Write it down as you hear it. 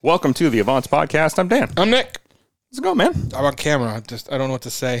Welcome to the Avance Podcast. I'm Dan. I'm Nick. How's it going, man? I'm on camera. I don't know what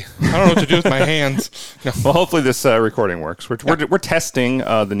to say. I don't know what to do with my hands. No. Well, hopefully this recording works. We're testing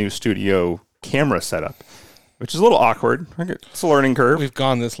the new studio camera setup, which is a little awkward. It's a learning curve. We've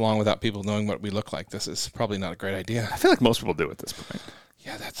gone this long without people knowing what we look like. This is probably not a great idea. I feel like most people do at this point.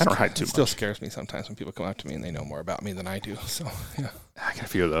 Yeah, I don't hide too much. It still scares me sometimes when people come up to me and they know more about me than I do. So, yeah. I got a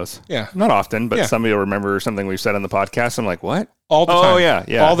few of those. Yeah. Not often, but Yeah. somebody will remember something we've said on the podcast. I'm like, what? All the time. Oh,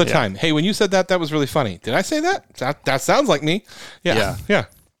 yeah. All the time. Hey, when you said that was really funny. Did I say that? That sounds like me. Yeah.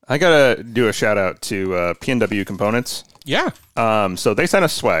 I got to do a shout out to P&W Components. Yeah. So they sent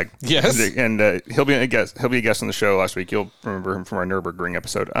us swag. Yes. And he'll be a guest on the show last week. You'll remember him from our Nürburgring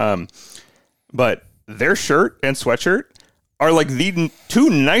episode. But their shirt and sweatshirt are like the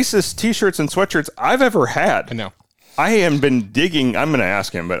two nicest t-shirts and sweatshirts I've ever had. I know. I have been digging. I'm going to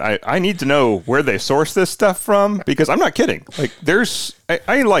ask him, but I need to know where they source this stuff from, because I'm not kidding. Like,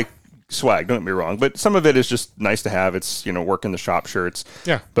 I like swag, don't get me wrong, but some of it is just nice to have. It's, work in the shop shirts.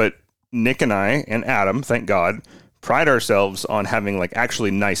 Yeah. But Nick and I and Adam, thank God, pride ourselves on having like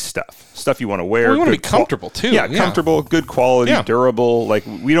actually nice stuff you want to wear. Well, we want to be comfortable too. Yeah, comfortable, good quality, durable. Like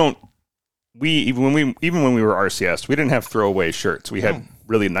even when we were RCS, we didn't have throwaway shirts. We had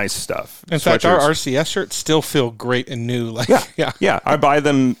really nice stuff. In fact, our RCS shirts still feel great and new. Like, yeah. I buy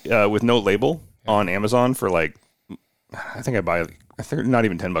them with no label on Amazon for like, I think not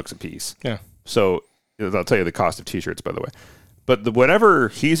even $10 a piece. Yeah. So I'll tell you the cost of t-shirts, by the way. But whatever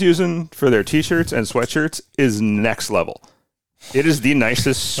he's using for their t-shirts and sweatshirts is next level. It is the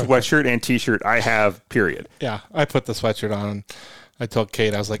nicest sweatshirt and t-shirt I have, period. Yeah. I put the sweatshirt on. I told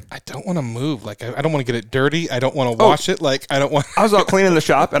Kate, I was like, I don't want to move. Like, I don't want to get it dirty. I don't want to wash it. Like, I don't want. I was out cleaning the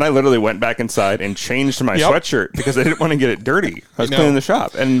shop, and I literally went back inside and changed my sweatshirt because I didn't want to get it dirty. I was cleaning the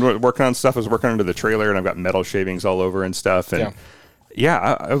shop and working on stuff. I was working under the trailer, and I've got metal shavings all over and stuff. And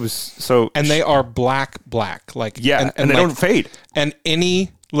I was so. And they are black. Like, and they don't fade. And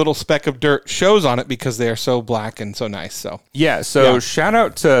any little speck of dirt shows on it because they are so black and so nice. So shout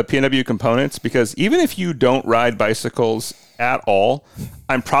out to P&W Components, because even if you don't ride bicycles at all,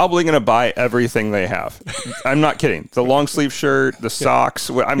 I'm probably going to buy everything they have. I'm not kidding. The long sleeve shirt, the socks.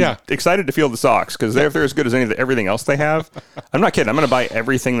 I'm excited to feel the socks because they're as good as everything else they have. I'm not kidding. I'm going to buy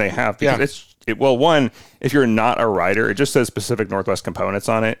everything they have because one, if you're not a rider, it just says Pacific Northwest Components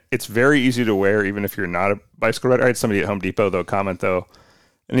on it. It's very easy to wear even if you're not a bicycle rider. I had somebody at Home Depot though comment though.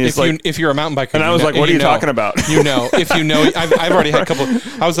 And he's if you're a mountain biker, and I was like, "What are you talking about?" I've already had a couple.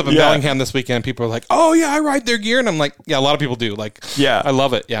 I was up in Bellingham this weekekend. People are like, "Oh yeah, I ride their gear," and I'm like, "Yeah, a lot of people do." Like, I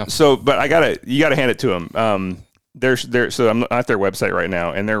love it. Yeah. So, but you gotta hand it to them. So I'm at their website right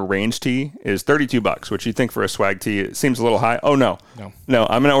now, and their range tee is $32, which you think for a swag tee it seems a little high. Oh no.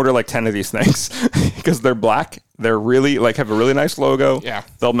 I'm gonna order like 10 of these things because they're black. They're really have a really nice logo. Yeah.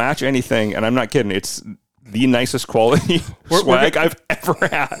 They'll match anything, and I'm not kidding. It's the nicest quality swag I've ever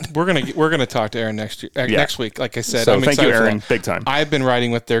had. We're gonna talk to Aaron next week. Like I said, so I'm thank you, excited Aaron, big time. I've been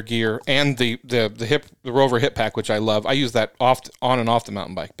riding with their gear and the Rover hip pack, which I love. I use that on and off the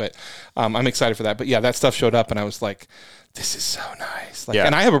mountain bike, but I'm excited for that. But yeah, that stuff showed up, and I was like, this is so nice.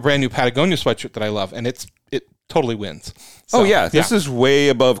 And I have a brand new Patagonia sweatshirt that I love, and it totally wins. So, this is way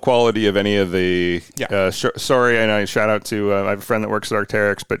above quality of any of the. Sorry, and I shout out to I have a friend that works at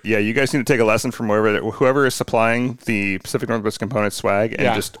Arc'teryx, but you guys need to take a lesson from whoever is supplying the Pacific Northwest Components swag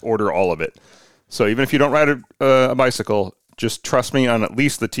and just order all of it. So even if you don't ride a bicycle, just trust me on at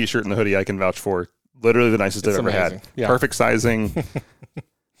least the t-shirt and the hoodie. I can vouch for. Literally the nicest I've ever had. Yeah. Perfect sizing.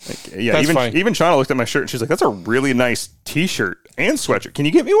 Even Shauna looked at my shirt and she's like, "That's a really nice t-shirt and sweatshirt. Can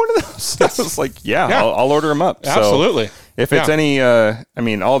you get me one of those?" I was like, I'll order them up. Absolutely. So if it's any,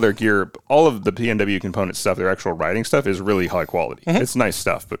 all their gear, all of the P&W Component stuff, their actual riding stuff is really high quality. Mm-hmm. It's nice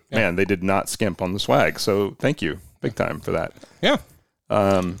stuff, but man, they did not skimp on the swag. So thank you big time for that. Yeah.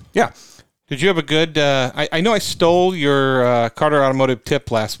 Did you have a good, I know I stole your Carter Automotive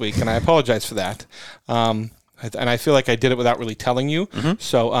tip last week, and I apologize for that. And I feel like I did it without really telling you. Mm-hmm.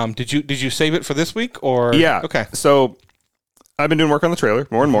 So did you save it for this week or? Yeah. Okay. So I've been doing work on the trailer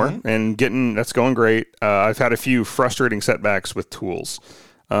more and more and that's going great. I've had a few frustrating setbacks with tools.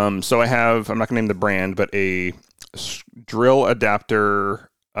 So I have, I'm not going to name the brand, but a drill adapter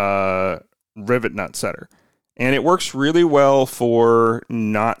rivet nut setter. And it works really well for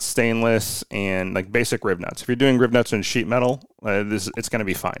not stainless and like basic rib nuts. If you're doing rib nuts in sheet metal, it's going to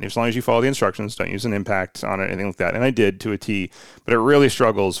be fine. As long as you follow the instructions, don't use an impact on it, anything like that. And I did to a T, but it really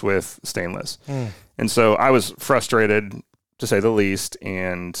struggles with stainless. And so I was frustrated, to say the least.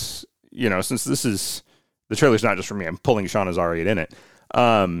 And, since the trailer's not just for me, I'm pulling Shauna's R8 in it.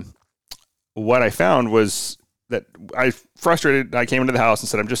 What I found was that I frustrated. I came into the house and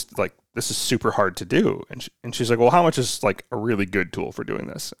said, I'm just like, this is super hard to do. And she's like, well, how much is like a really good tool for doing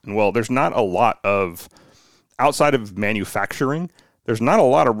this? And well, there's not a lot of, outside of manufacturing, there's not a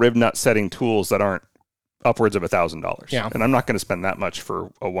lot of rib nut setting tools that aren't upwards of $1,000. Yeah. And I'm not going to spend that much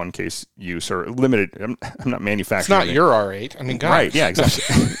for a one case use or limited. I'm not manufacturing. It's not your R8. I mean, God. Right. Yeah,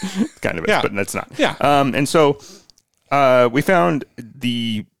 exactly. Kind of is, but that's not. Yeah. And so we found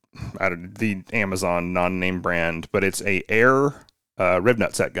the Amazon non-name brand, but it's a Air rib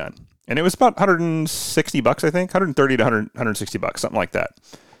nut set gun. And it was about $160, I think, 130 to $160, something like that.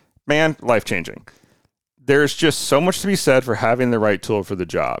 Man, life-changing. There's just so much to be said for having the right tool for the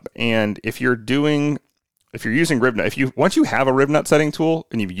job. And if you're using rib nut, once you have a rib nut setting tool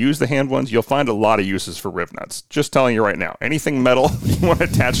and you've used the hand ones, you'll find a lot of uses for rib nuts. Just telling you right now, anything metal you want to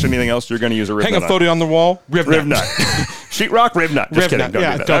attach to anything else, you're going to use a rib nut. Hang a photo on the wall, rib nut. Sheetrock, rib nut. Just kidding.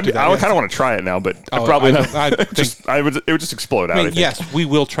 Don't do that. I kind of want to try it now, but probably not. It would just explode out. Yes, we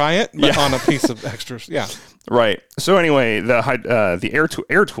will try it, but on a piece of extras. Yeah. Right. So anyway, the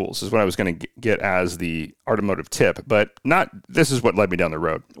air tools is what I was going to get as the automotive tip, but not. This is what led me down the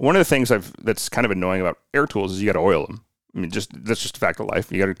road. One of the things that's kind of annoying about air tools is you got to oil them. I mean, that's just a fact of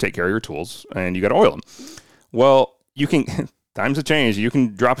life. You got to take care of your tools and you got to oil them. Well, you can. Times have changed. You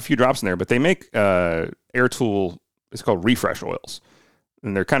can drop a few drops in there, but they make air tool. It's called refresh oils,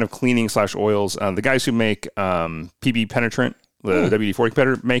 and they're kind of cleaning / oils. The guys who make PB penetrant, the WD-40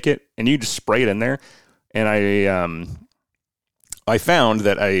 competitor, make it, and you just spray it in there. And I found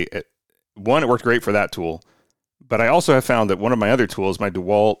that it worked great for that tool, but I also have found that one of my other tools, my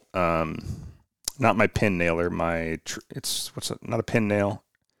DeWalt, not my pin nailer, not a pin nail,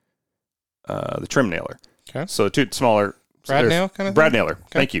 the trim nailer. Okay. So two smaller. Brad nail kind of Brad thing? nailer. Okay.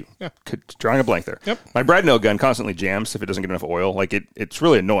 Thank you. Yeah. Drawing a blank there. Yep. My Brad nail gun constantly jams if it doesn't get enough oil. Like it's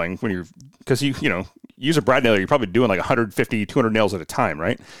really annoying because you use a Brad nailer, you're probably doing like 150, 200 nails at a time,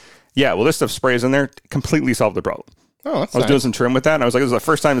 right? Yeah. Well, this stuff sprays in there, completely solved the problem. Oh, that's I was doing some trim with that, and I was like, this is the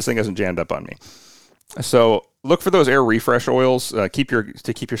first time this thing hasn't jammed up on me. So look for those air refresh oils. To keep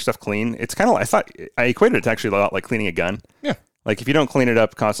your stuff clean. It's kind of like, I equated it to actually a lot like cleaning a gun. Yeah. Like if you don't clean it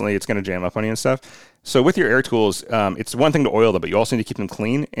up constantly, it's going to jam up on you and stuff. So with your air tools, it's one thing to oil them, but you also need to keep them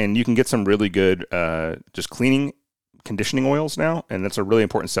clean. And you can get some really good just cleaning, conditioning oils now, and that's a really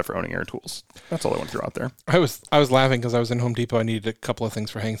important step for owning air tools. That's all I want to throw out there. I was laughing because I was in Home Depot. I needed a couple of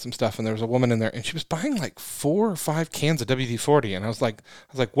things for hanging some stuff, and there was a woman in there, and she was buying like 4 or 5 cans of WD-40, and I was like,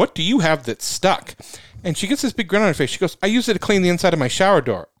 what do you have that's stuck? And she gets this big grin on her face. She goes, I use it to clean the inside of my shower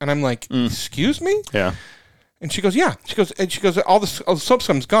door, and I'm like, excuse me? Yeah. And she goes, yeah. She goes, all the soap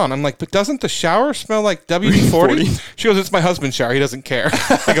scum's gone. I'm like, but doesn't the shower smell like WD-40? She goes, it's my husband's shower. He doesn't care.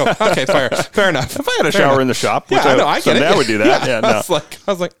 I go, okay, fair enough. If I had a shower in the shop, which I get it. I would do that. Yeah, no.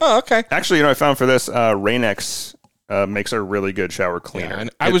 I was like, oh, okay. Actually, I found for this, Rain-X makes a really good shower cleaner. Yeah, and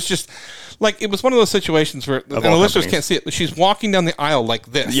I was just like, it was one of those situations where, and the listeners can't see it, but she's walking down the aisle like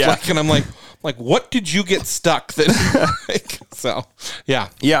this. Yeah. And I'm like, what did you get stuck? So, yeah.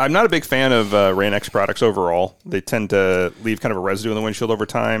 Yeah, I'm not a big fan of Rain-X products overall. They tend to leave kind of a residue in the windshield over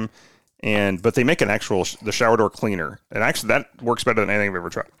time. But they make the shower door cleaner. And actually, that works better than anything I've ever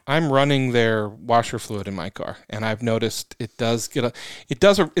tried. I'm running their washer fluid in my car, and I've noticed it's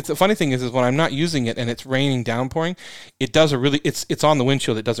a funny thing is when I'm not using it and it's raining, downpouring, it's on the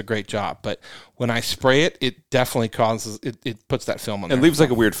windshield. It does a great job. But when I spray it, it definitely it puts that film on there. It leaves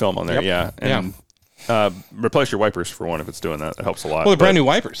like a weird film on there. Yep. Yeah. And, replace your wipers for one if it's doing that. That helps a lot. Well, brand new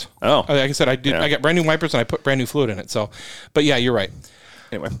wipers. Oh. Like I said, I got brand new wipers and I put brand new fluid in it. So, but yeah, you're right.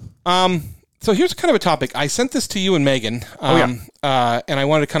 Anyway, so here's kind of a topic. I sent this to you and Megan, and I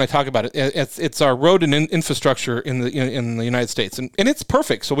wanted to kind of talk about it. It's our road and infrastructure in the United States, and it's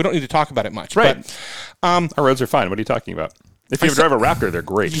perfect, so we don't need to talk about it much. Right. But, our roads are fine. What are you talking about? If you ever drive a Raptor, they're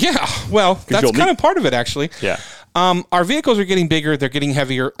great. Yeah, well, that's kind of part of it, actually. Yeah. Our vehicles are getting bigger. They're getting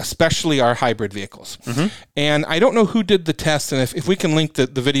heavier, especially our hybrid vehicles. Mm-hmm. And I don't know who did the test, and if we can link the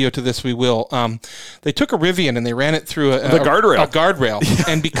video to this, we will. They took a Rivian and they ran it through a guardrail. Yeah.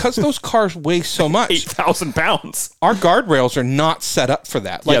 And because those cars weigh so much, 8,000 pounds, our guardrails are not set up for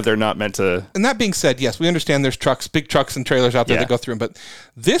that. They're not meant to. And that being said, yes, we understand there's big trucks and trailers out there that go through them, but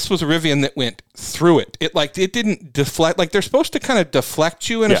this was a Rivian that went through it. It didn't deflect. Like they're supposed to kind of deflect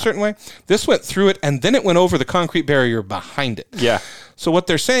you in a certain way. This went through it, and then it went over the concrete barrier behind it. Yeah. So what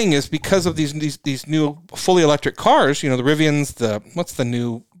they're saying is because of these new fully electric cars, the Rivians, what's the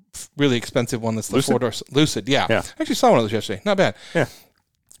new really expensive one that's the Lucid? 4-door Lucid? Yeah. Yeah. I actually saw one of those yesterday. Not bad. Yeah.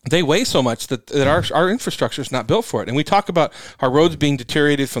 they weigh so much that our infrastructure is not built for it. And we talk about our roads being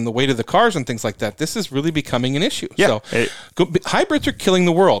deteriorated from the weight of the cars and things like that. This is really becoming an issue. Yeah. So hybrids are killing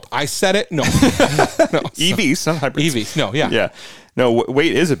the world. I said it. No. No. EVs, not hybrids. EVs. No, yeah. Yeah. No,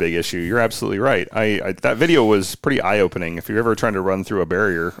 weight is a big issue. You're absolutely right. That video was pretty eye-opening. If you're ever trying to run through a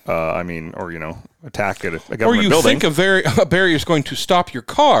barrier, or attack at a government building. Or you think a barrier is going to stop your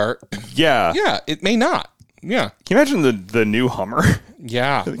car. Yeah. Yeah, it may not. Yeah. Can you imagine the new Hummer?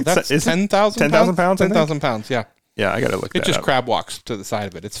 Yeah. That's 10,000 pounds? 10,000 pounds? 10,000 pounds, yeah. Yeah, I got to look that up. It just crab walks to the side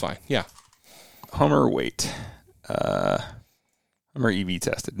of it. It's fine. Yeah. Hummer weight. Hummer EV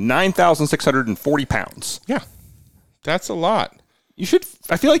tested. 9,640 pounds. Yeah. That's a lot.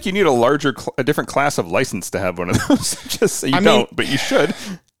 I feel like you need a different class of license to have one of those. Just so you don't, but you should.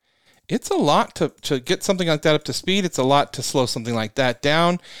 It's a lot to get something like that up to speed. It's a lot to slow something like that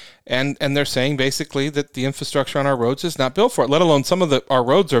down. And they're saying basically that the infrastructure on our roads is not built for it, let alone some of our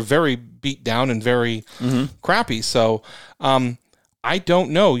roads are very beat down and very crappy. So I don't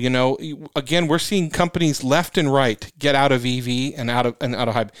know. Again, we're seeing companies left and right get out of EV and out of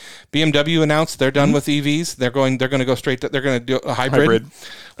hybrid. BMW announced they're done with EVs. They're going to go straight. They're going to do a hybrid.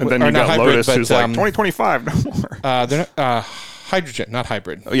 And then you got Lotus, who's like 2025 no more. They're not, hydrogen, not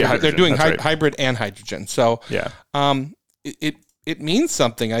hybrid. Oh, yeah, hydrogen, they're doing right. hybrid and hydrogen. So yeah, it means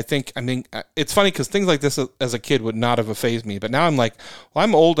something. I mean, it's funny because things like this as a kid would not have fazed me. But now I'm like, well,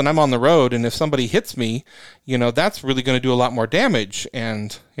 I'm old and I'm on the road, and if somebody hits me, that's really going to do a lot more damage.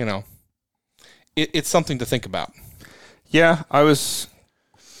 And it's something to think about. Yeah, I was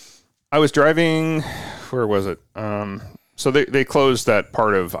driving. Where was it? So they closed that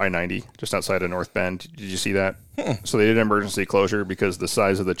part of I-90 just outside of North Bend. Did you see that? So they did an emergency closure because the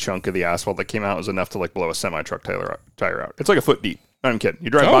size of the chunk of the asphalt that came out was enough to blow a semi-truck tire out. It's like a foot deep. I'm kidding.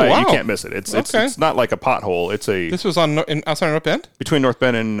 You drive by it, you can't miss it. It's not like a pothole. This was outside of North Bend? Between North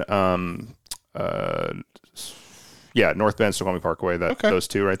Bend and North Bend, Snoqualmie Parkway. Those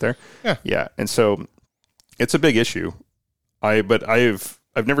two right there. Yeah. And so it's a big issue. I've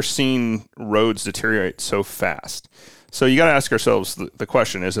never seen roads deteriorate so fast. So you got to ask ourselves the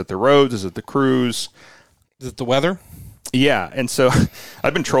question: is it the roads? Is it the crews? Is it the weather? Yeah, and so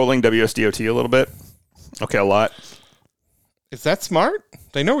I've been trolling WSDOT a little bit. Okay, a lot. Is that smart?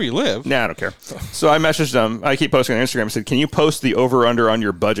 They know where you live. Nah, I don't care. So I messaged them. I keep posting on Instagram. I said, can you post the over-under on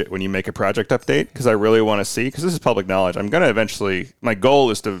your budget when you make a project update? Because I really want to see, because this is public knowledge. I'm going to eventually, my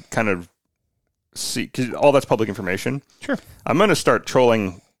goal is to kind of see, because all that's public information. Sure. I'm going to start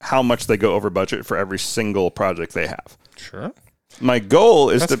trolling how much they go over budget for every single project they have. Sure. My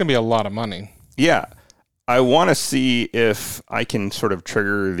goal is that's going to be a lot of money. Yeah. I want to see if I can sort of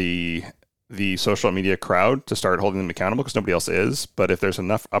trigger the social media crowd to start holding them accountable, because nobody else is. But if there's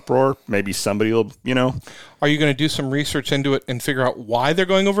enough uproar, maybe somebody will, Are you going to do some research into it and figure out why they're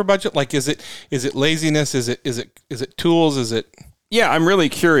going over budget? Like, is it laziness? Is it tools? Is it? Yeah, I'm really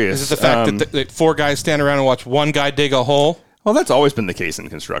curious. Is it the fact that four guys stand around and watch one guy dig a hole? Well, that's always been the case in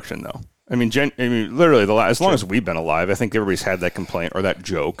construction, though. I mean, literally, as long as we've been alive, I think everybody's had that complaint or that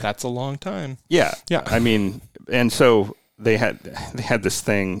joke. That's a long time. Yeah. Yeah. I mean, and so they had this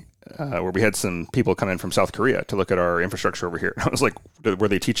thing where we had some people come in from South Korea to look at our infrastructure over here. I was like, were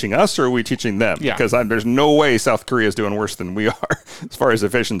they teaching us or are we teaching them? Yeah. Because there's no way South Korea is doing worse than we are as far as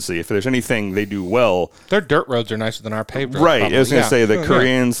efficiency. If there's anything they do well, their dirt roads are nicer than our paved roads. Right. Probably. I was going to say the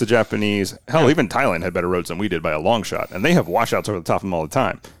Koreans, the Japanese, even Thailand had better roads than we did by a long shot. And they have washouts over the top of them all the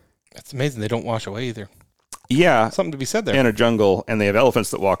time. It's amazing they don't wash away either. Yeah. Something to be said there. And a jungle, and they have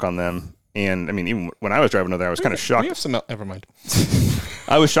elephants that walk on them. And I mean, even when I was driving over there, I was kind of shocked. We have some. Never mind.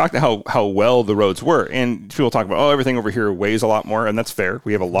 I was shocked at how well the roads were. And people talk about, everything over here weighs a lot more, and that's fair.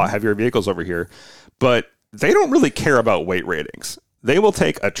 We have a lot heavier vehicles over here, but they don't really care about weight ratings. They will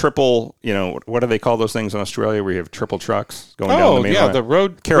take a triple, what do they call those things in Australia where you have triple trucks going down the main line? The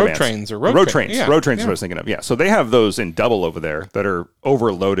road trains or road trains. Yeah, road trains is what I was thinking of. Yeah. So they have those in double over there that are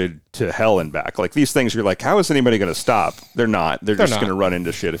overloaded to hell and back. Like these things, you're like, how is anybody going to stop? They're not. They're just going to run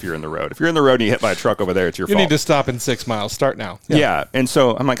into shit if you're in the road. If you're in the road and you hit by a truck over there, it's your fault. You need to stop in 6 miles. Start now. Yeah. And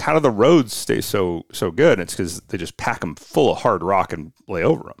so I'm like, how do the roads stay so good? And it's because they just pack them full of hard rock and lay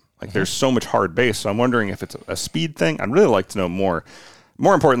over them. Like there's so much hard base. So I'm wondering if it's a speed thing. I'd really like to know more.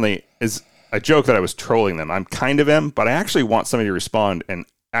 More importantly, is a joke that I was trolling them. I'm kind of am, but I actually want somebody to respond and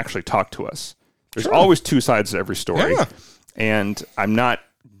actually talk to us. There's always two sides to every story. Yeah. And I'm not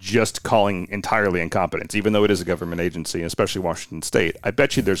just calling entirely incompetence, even though it is a government agency, especially Washington State. I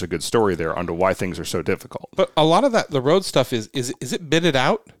bet you there's a good story there onto why things are so difficult. But a lot of that, the road stuff, is it bidded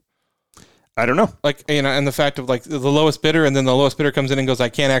out? I don't know. Like, and the fact of like the lowest bidder, and then the lowest bidder comes in and goes, I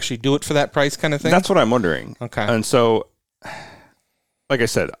can't actually do it for that price kind of thing? That's what I'm wondering. Okay. And so like I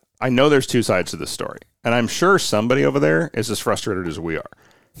said, I know there's two sides to this story, and I'm sure somebody over there is as frustrated as we are.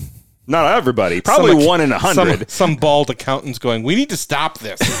 Not everybody, probably 1 in 100. Some bald accountant's going, we need to stop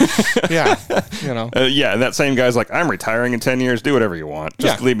this. Yeah, you know. Yeah, and that same guy's like, I'm retiring in 10 years. Do whatever you want.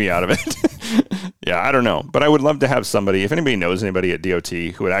 Just leave me out of it. Yeah, I don't know. But I would love to have somebody, if anybody knows anybody at DOT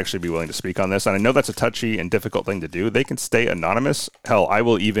who would actually be willing to speak on this, and I know that's a touchy and difficult thing to do, they can stay anonymous. Hell, I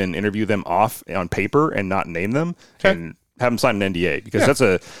will even interview them off on paper and not name them and have them sign an NDA, because that's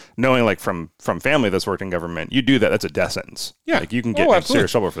a, knowing like from family that's worked in government, you do that, that's a death sentence. Yeah. Like you can get in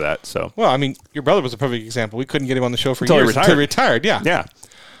serious trouble for that. So, well, I mean, your brother was a perfect example. We couldn't get him on the show for years until he retired. Yeah. Yeah.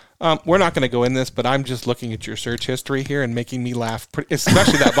 We're not going to go in this, but I'm just looking at your search history here and making me laugh,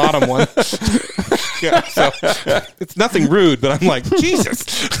 especially that bottom one. Yeah, so it's nothing rude, but I'm like,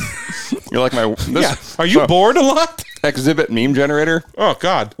 Jesus. You're like Are you bored a lot? Exhibit meme generator? Oh,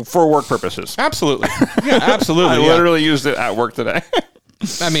 God. For work purposes. Absolutely. Yeah, absolutely. I literally used it at work today.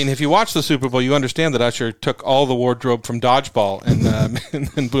 I mean, if you watch the Super Bowl, you understand that Usher took all the wardrobe from dodgeball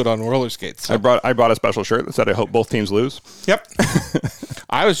and put on roller skates. So. I brought a special shirt that said, I hope both teams lose. Yep.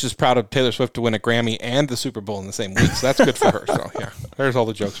 I was just proud of Taylor Swift to win a Grammy and the Super Bowl in the same week, so that's good for her. So, yeah, there's all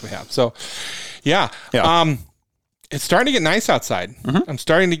the jokes we have. So, yeah. It's starting to get nice outside. Mm-hmm. I'm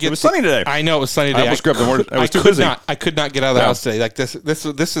starting to get. It was sunny today. I know it was sunny today. I almost grabbed the word. I was too busy. I could not get out of the house today. Like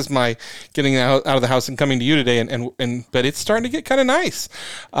this is my getting out of the house and coming to you today. And but it's starting to get kind of nice.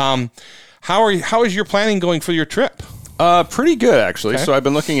 How is your planning going for your trip? Pretty good, actually. Okay. So I've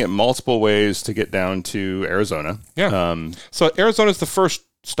been looking at multiple ways to get down to Arizona. Yeah. So Arizona's the first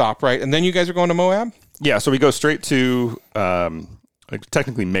stop, right? And then you guys are going to Moab? Yeah. So we go straight to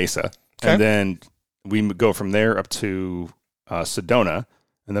technically Mesa, and then we go from there up to Sedona,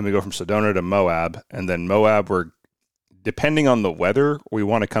 and then we go from Sedona to Moab, and then Moab, depending on the weather, we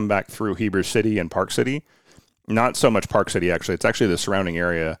want to come back through Heber City and Park City. Not so much Park City, actually. It's actually the surrounding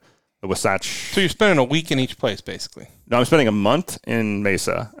area, the Wasatch. So you're spending a week in each place, basically? No, I'm spending a month in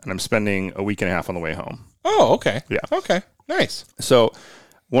Mesa, and I'm spending a week and a half on the way home. Oh, okay. Yeah. Okay, nice. So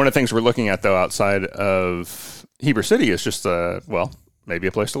one of the things we're looking at, though, outside of Heber City is just, maybe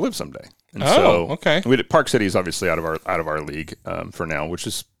a place to live someday. And okay. Park City is obviously out of our league for now, which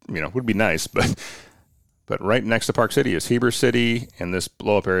is would be nice, but right next to Park City is Heber City and this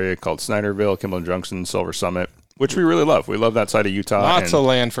blow up area called Snyderville, Kimberlin Junction, Silver Summit, which we really love. We love that side of Utah. Lots of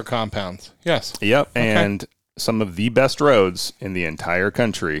land for compounds. Yes. Yep, and some of the best roads in the entire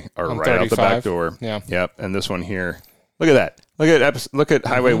country are right 35. Out the back door. Yeah. Yep, and this one here. Look at that. Look at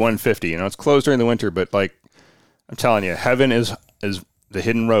Highway 150. It's closed during the winter, but like I'm telling you, heaven is the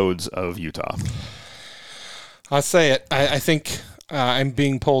hidden roads of Utah. I'll say it. I think I'm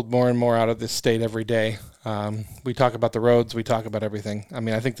being pulled more and more out of this state every day. We talk about the roads. We talk about everything. I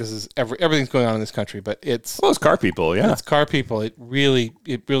mean, I think this is everything's going on in this country, but it's car people. Yeah, it's car people. It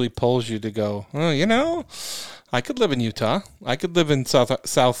really pulls you to go. Oh, I could live in Utah. I could live in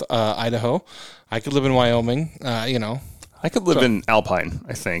South Idaho. I could live in Wyoming. I could live in Alpine,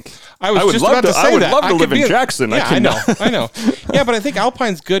 I think. I would love to live in Jackson. Yeah, I know. Yeah, but I think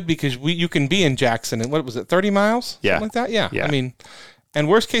Alpine's good because you can be in Jackson. And what was it, 30 miles? Yeah. Something like that? Yeah. I mean, and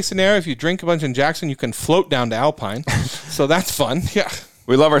worst case scenario, if you drink a bunch in Jackson, you can float down to Alpine. So that's fun. Yeah.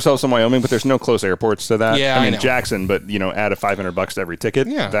 We love ourselves in Wyoming, but there's no close airports to that. Yeah, I mean, Jackson, but, add a $500 to every ticket.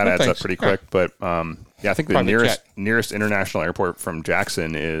 Yeah. That adds up pretty quick. But, I think the nearest international airport from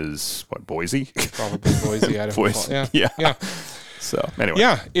Jackson is, Boise? Probably Boise, Idaho. Boise. Yeah. So, anyway.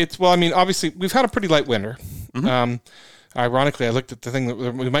 Yeah, obviously, we've had a pretty light winter. Mm-hmm. Ironically, I looked at the thing that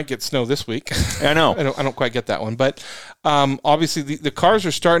we might get snow this week. I know. I don't quite get that one. But obviously, the cars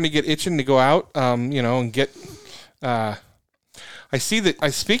are starting to get itching to go out, and get... I see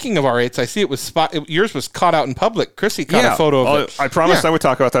that. Speaking of R8s, I see it was yours was caught out in public. Chrissy caught a photo of it. I promised I would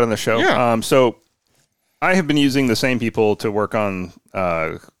talk about that on the show. Yeah. So I have been using the same people to work on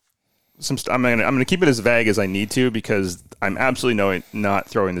some. I'm going to keep it as vague as I need to because I'm absolutely not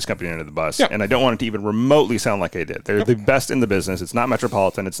throwing this company under the bus, and I don't want it to even remotely sound like I did. They're the best in the business. It's not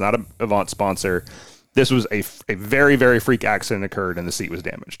Metropolitan. It's not a Avant sponsor. This was a very, very freak accident occurred and the seat was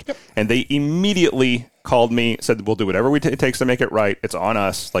damaged. Yep. And they immediately called me, said, we'll do whatever it takes to make it right. It's on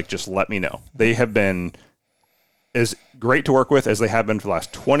us. Like, just let me know. They have been as great to work with as they have been for the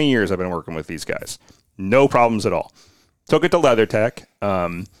last 20 years I've been working with these guys. No problems at all. Took it to LeatherTech.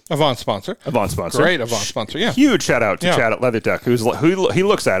 Avant sponsor. Great Avant sponsor, yeah. Huge shout out to Chad at LeatherTech, who he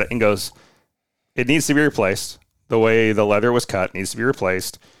looks at it and goes, it needs to be replaced. The way the leather was cut needs to be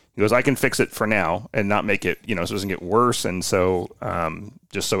replaced. He goes, I can fix it for now and not make it, so it doesn't get worse. And so,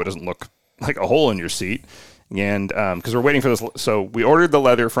 just so it doesn't look like a hole in your seat. And because we're waiting for this, so we ordered the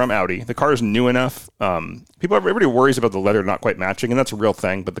leather from Audi. The car is new enough. Everybody worries about the leather not quite matching, and that's a real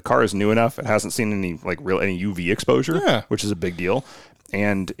thing. But the car is new enough; it hasn't seen any any UV exposure, which is a big deal.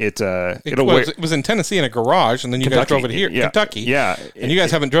 And it was in Tennessee in a garage, and then you guys drove it here, Kentucky. And you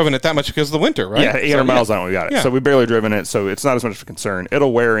guys haven't driven it that much because of the winter, right? Yeah, 800 miles on it, we got it. Yeah. So we barely driven it, so it's not as much of a concern.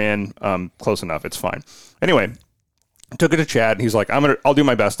 It'll wear in close enough. It's fine. Anyway. Took it to Chad, and he's like, I'll do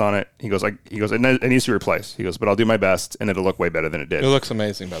my best on it. He goes, it needs to be replaced. He goes, but I'll do my best, and it'll look way better than it did. It looks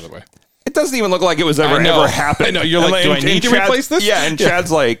amazing, by the way. It doesn't even look like it was ever happened. I know. You're like, do I need to replace this? Yeah, and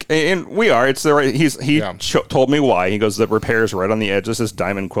Chad's like, and we are. It's the right. He told me why. He goes, the repair is right on the edge. This is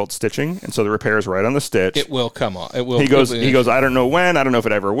diamond quilt stitching, and so the repair is right on the stitch. It will come off. It will. He goes, I don't know when. I don't know if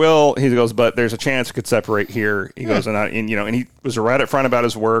it ever will. He goes, but there's a chance it could separate here. He goes, and he was right up front about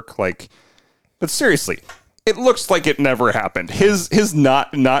his work. Like, but seriously. It looks like it never happened. His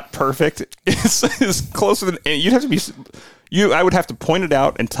not perfect is closer than you'd have to be. I would have to point it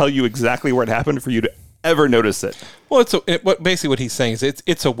out and tell you exactly where it happened for you to ever notice it. Well, basically what he's saying is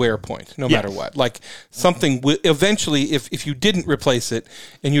it's a wear point, no matter what. Like something eventually, if you didn't replace it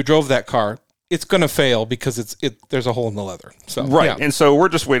and you drove that car, it's going to fail because there's a hole in the leather. So and so we're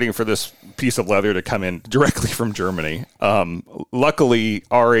just waiting for this piece of leather to come in directly from Germany. Luckily,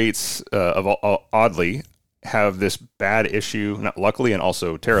 R8s oddly have this bad issue, not luckily and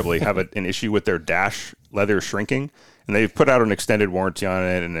also terribly, have an issue with their dash leather shrinking. And they've put out an extended warranty on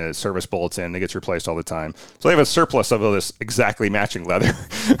it and a service bulletin that gets replaced all the time. So they have a surplus of all this exactly matching leather.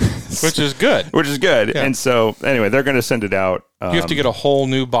 Which is good. Yeah. And so, anyway, they're going to send it out. You have to get a whole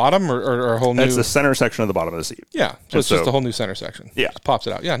new bottom or a whole new... That's the center section of the bottom of the seat. Yeah. So it's just a whole new center section. Yeah. Just pops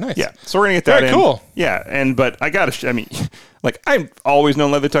it out. Yeah, nice. Yeah. So we're going to get that in. Very cool. Yeah. But I got to... I've always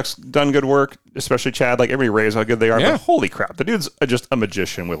known WeatherTech's done good work, especially Chad. Like, everybody raves how good they are. Yeah. But holy crap, the dude's just a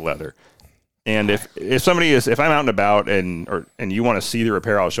magician with leather. And if I'm out and about and you want to see the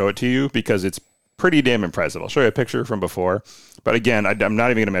repair, I'll show it to you because it's pretty damn impressive. I'll show you a picture from before. But again, I'm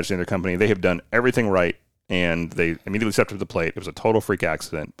not even going to mention their company. They have done everything right, and they immediately stepped up to the plate. It was a total freak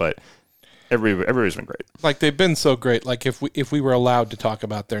accident, but everybody's been great. Like, they've been so great. Like, if we were allowed to talk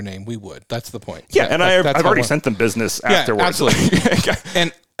about their name, we would. That's the point. Yeah, I've already sent them business afterwards.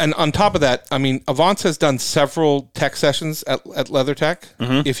 Absolutely. And on top of that, I mean, Avance has done several tech sessions at WeatherTech.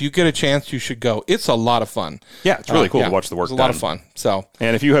 Mm-hmm. If you get a chance, you should go. It's a lot of fun. Yeah, it's really cool to watch the work. It's a lot of fun. So,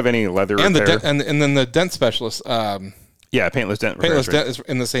 and if you have any leather repair, and then the dent specialist, paintless dent. Paintless dent is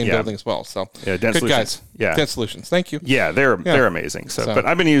in the same building as well. So, Dent good Solutions. Guys. Yeah, Dent Solutions. Thank you. Yeah, they're amazing. So, but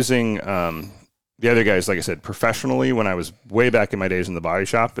I've been using the other guys, like I said, professionally when I was way back in my days in the body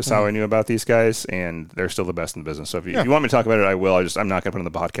shop. That's how I knew about these guys, and they're still the best in the business. So if you want me to talk about it, I will. I'm not going to put it on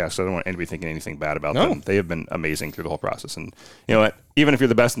the podcast, so I don't want anybody thinking anything bad about them. They have been amazing through the whole process. And you know what? Even if you're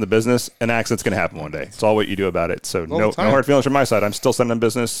the best in the business, an accident's going to happen one day. It's all what you do about it. So no hard feelings from my side. I'm still sending them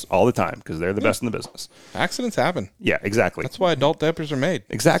business all the time because they're the best in the business. Accidents happen. Yeah, exactly. That's why adult diapers are made.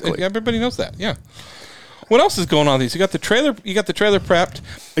 Exactly. Everybody knows that. Yeah. What else is going on with these? You got the trailer prepped.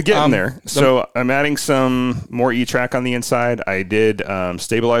 Getting there. So I'm adding some more E-track on the inside. I did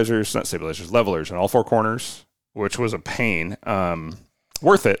levelers on all four corners, which was a pain.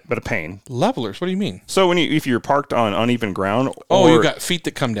 Worth it, but a pain. Levelers? What do you mean? So if you're parked on uneven ground, you got feet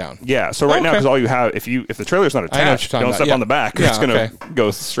that come down. Yeah. So now, because all you have, if the trailer's not attached, don't step on the back. It's going to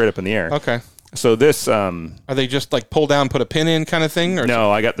go straight up in the air. Okay. So this, are they just like pull down, put a pin in kind of thing? Or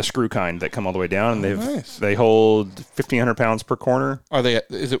no, I got the screw kind that come all the way down, and they hold 1,500 pounds per corner. Are they?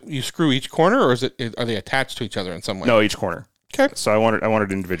 Is it you screw each corner, or are they attached to each other in some way? No, each corner. Okay. So I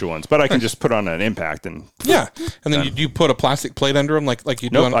wanted individual ones, but I can just put on an impact and and then you put a plastic plate under them like you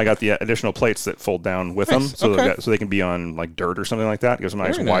do. Nope, I got the additional plates that fold down with them, so they can be on like dirt or something like that. It gives them a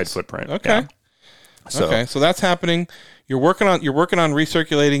nice wide footprint. Okay. Yeah. So that's happening. You're working on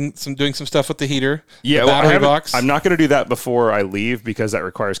recirculating doing some stuff with the heater. Yeah, the battery box. I'm not going to do that before I leave because that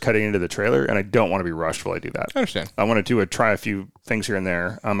requires cutting into the trailer, and I don't want to be rushed while I do that. I understand. I want to try a few things here and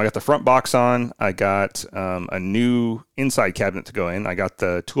there. I got the front box on. I got a new inside cabinet to go in. I got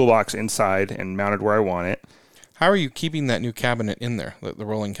the toolbox inside and mounted where I want it. How are you keeping that new cabinet in there? The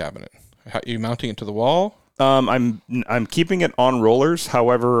rolling cabinet. How are you mounting it to the wall? I'm keeping it on rollers.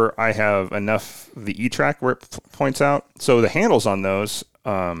 However, I have enough of the E-track where it points out. So the handles on those,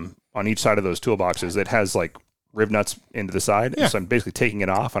 on each side of those toolboxes, it has like rib nuts into the side. Yeah. So I'm basically taking it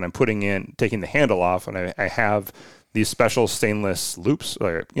off and I'm taking the handle off, and I have these special stainless loops,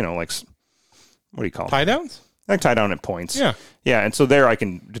 or like what do you call them? Tie downs? I tie down at points. Yeah. Yeah, and so there I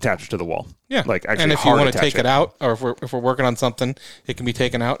can detach it to the wall. Yeah. Like actually, and if you want to take it out, or if we're working on something, it can be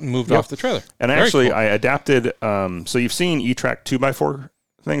taken out and moved off the trailer. And I adapted. So you've seen E-track 2x4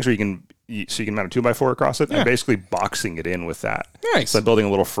 things where you so you can mount a 2x4 across it. I'm basically boxing it in with that. Nice. So I'm building a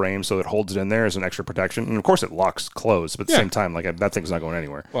little frame so it holds it in there as an extra protection. And of course it locks closed, but at the same time, like that thing's not going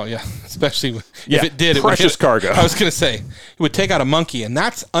anywhere. Well, yeah, especially if it did. Precious cargo. I was going to say, it would take out a monkey, and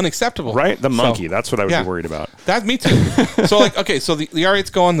that's unacceptable. Right? The monkey, that's what I would be worried about. That, me too. So like, okay, so the R8's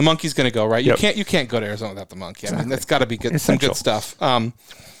going, the monkey's going to go, right? You can't go to Arizona without the monkey. I mean, that's got to be good, some good stuff.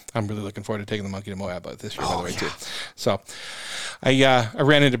 I'm really looking forward to taking the monkey to Moab this year, by the way, too. So I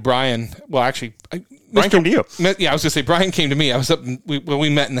ran into Brian. Well, actually, Brian came to you. Yeah, I was going to say Brian came to me. I was up. We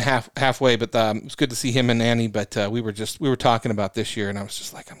met in the halfway, but it was good to see him and Annie. But we were talking about this year, and I was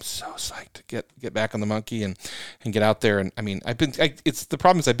just like, I'm so psyched to get back on the monkey and get out there. And I mean, it's the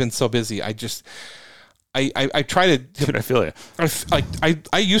problem is I've been so busy. I try to. Dude, I feel you.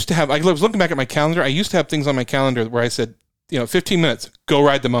 I used to have. I was looking back at my calendar. I used to have things on my calendar where I said, 15 minutes, go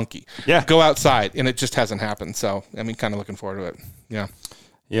ride the monkey. Yeah. Go outside. And it just hasn't happened. So, I mean, kind of looking forward to it. Yeah.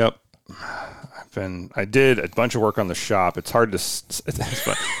 Yep. I did a bunch of work on the shop. It's hard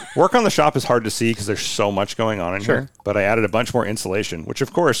to work on the shop is hard to see because there's so much going on in here. But I added a bunch more insulation, which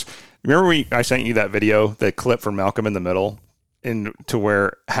of course, remember I sent you that video, that clip from Malcolm in the Middle, to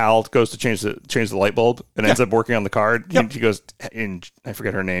where Hal goes to change the light bulb and ends up working on the car. He goes, and I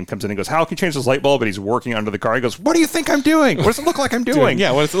forget her name, comes in and goes, Hal, can you change this light bulb? And he's working under the car. He goes, what do you think I'm doing? What does it look like I'm doing? Yeah,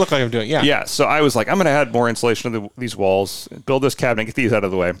 what does it look like I'm doing? Yeah. Yeah, so I was like, I'm going to add more insulation to these walls, build this cabinet, get these out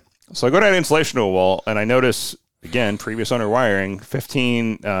of the way. So I go to add insulation to a wall, and I notice, again, previous owner wiring,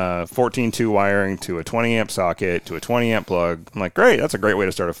 14-2 wiring to a 20-amp socket to a 20-amp plug. I'm like, great, that's a great way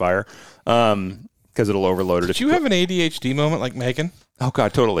to start a fire. Because it'll overload it. Did you have an ADHD moment like Megan? Oh,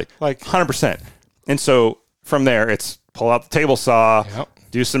 God, totally. Like 100%. And so from there, it's pull out the table saw,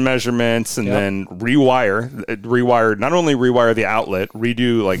 do some measurements, and then rewire, not only rewire the outlet,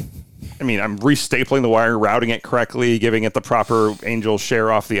 I'm restapling the wire, routing it correctly, giving it the proper angel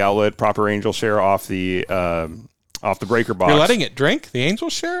share off the outlet, proper angel share off the breaker box. You're letting it drink? The angel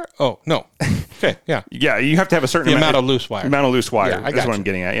share? Oh, no. Okay, yeah. Yeah, you have to have a certain amount of loose wire. Yeah, that's what I'm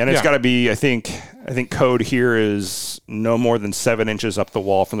getting at. And it's got to be, I think code here is no more than 7 inches up the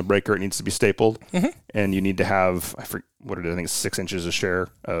wall from the breaker. It needs to be stapled. Mm-hmm. And you need to have, I think it's 6 inches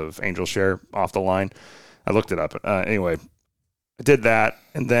of angel share off the line. I looked it up. Anyway, I did that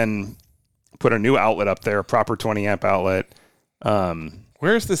and then put a new outlet up there, a proper 20-amp outlet.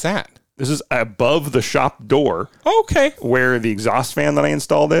 Where is this at? This is above the shop door. Okay. Where the exhaust fan that I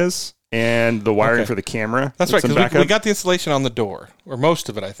installed is, and the wiring for the camera. That's right, because we got the installation on the door, or most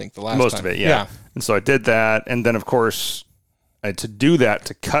of it, I think, the last time. Most of it, yeah. And so I did that, and then, of course, to do that,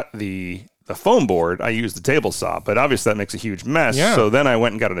 to cut the foam board, I used the table saw, but obviously that makes a huge mess. Yeah. So then I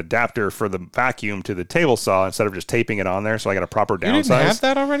went and got an adapter for the vacuum to the table saw instead of just taping it on there, so I got a proper downsize. You didn't have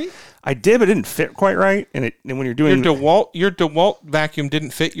that already? I did, but it didn't fit quite right, and when you're doing... Your DeWalt vacuum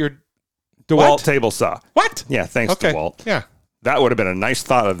didn't fit your... DeWalt table saw. What? Yeah, thanks, DeWalt. Yeah. That would have been a nice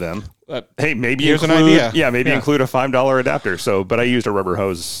thought of them. Hey, maybe here's an idea. Yeah, include a $5 adapter. But I used a rubber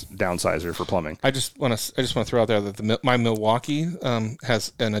hose downsizer for plumbing. I just want to throw out there that my Milwaukee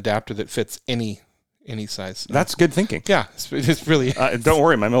has an adapter that fits any size. That's good thinking. Yeah, it's really. Don't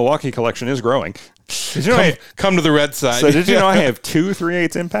worry, my Milwaukee collection is growing. Did you know come to the red side. So did you know I have 2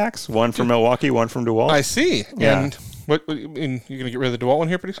 3/8 impacts? One from Milwaukee, one from DeWalt. I see. Yeah. And what you're going to get rid of the DeWalt one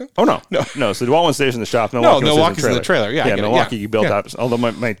here pretty soon? Oh, no. So the DeWalt one stays in the shop. Milwaukee's in the trailer. Yeah, Milwaukee you built up. Although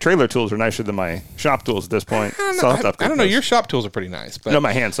my trailer tools are nicer than my shop tools at this point. I don't know. Your shop tools are pretty nice. But... No,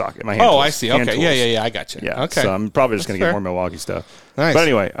 my hand socket. My hand tools. tools. I see. Okay. Yeah. I got you. Yeah. Okay. So I'm probably just going to get more Milwaukee stuff. Nice. But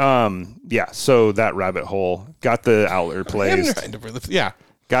anyway, so that rabbit hole, got the outlet replaced. Yeah.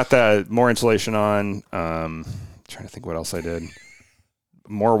 Got the more insulation on. Trying to think what else I did.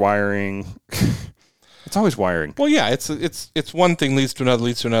 More wiring. It's always wiring. Well, yeah, it's one thing leads to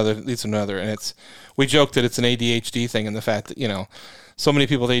another, and we joke that it's an ADHD thing, and the fact that so many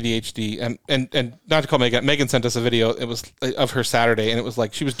people with ADHD, and not to call Megan sent us a video. It was of her Saturday, and it was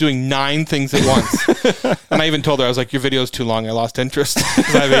like she was doing 9 things at once. And I even told her, I was like, "Your video is too long. I lost interest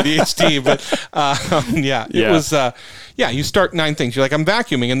because I have ADHD." But it was. You start 9 things. You're like, I'm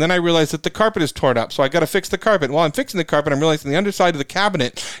vacuuming, and then I realized that the carpet is torn up, so I got to fix the carpet. And while I'm fixing the carpet, I'm realizing the underside of the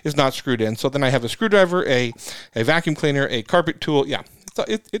cabinet is not screwed in. So then I have a screwdriver, a vacuum cleaner, a carpet tool. Yeah,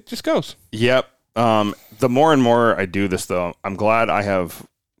 it just goes. Yep. The more and more I do this, though, I'm glad I have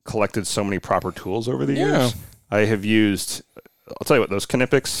collected so many proper tools over the years. I have used, I'll tell you what, those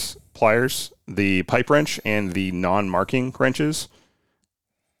Knipex pliers, the pipe wrench, and the non-marking wrenches.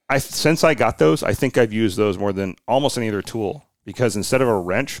 Since I got those, I think I've used those more than almost any other tool, because instead of a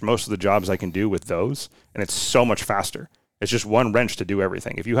wrench, most of the jobs I can do with those, and it's so much faster. It's just one wrench to do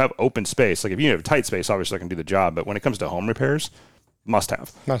everything. If you have open space, like if you have tight space, obviously I can do the job, but when it comes to home repairs, must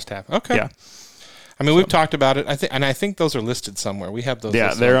have. Okay. Yeah. I mean, we've talked about it. I think those are listed somewhere. We have those.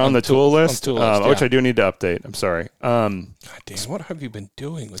 Yeah, they're on the tool list, yeah. which I do need to update. I'm sorry. God damn, what have you been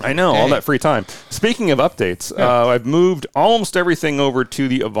doing with I know, all that free time. Speaking of updates, I've moved almost everything over to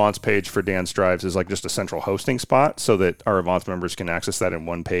the Avance page for Dan's Drives as like just a central hosting spot so that our Avance members can access that in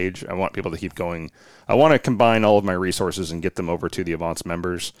one page. I want people to keep going. I want to combine all of my resources and get them over to the Avance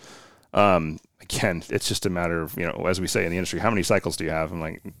members. Again, it's just a matter of, as we say in the industry, how many cycles do you have? I'm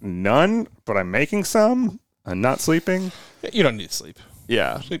like, none, but I'm making some. I'm not sleeping. You don't need to sleep.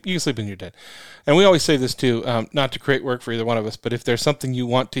 Yeah. You can sleep when you're dead. And we always say this too, not to create work for either one of us, but if there's something you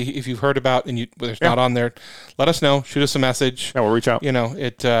want to, if you've heard about and it's not on there, let us know. Shoot us a message. Yeah, we'll reach out.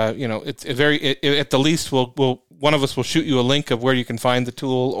 It's very, at the least, we'll one of us will shoot you a link of where you can find the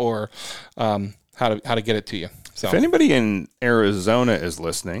tool or how to get it to you. So. If anybody in Arizona is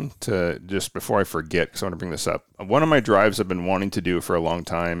listening, just before I forget, because I want to bring this up, one of my drives I've been wanting to do for a long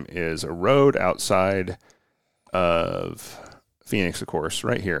time is a road outside of Phoenix, of course,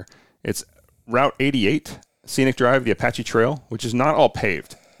 right here. It's Route 88, Scenic Drive, the Apache Trail, which is not all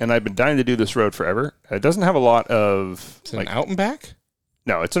paved. And I've been dying to do this road forever. It doesn't have a lot of... Is it an out and back?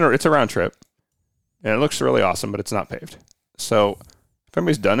 No, it's a round trip. And it looks really awesome, but it's not paved. So... if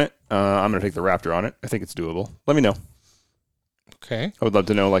anybody's done it, I'm going to take the Raptor on it. I think it's doable. Let me know. Okay. I would love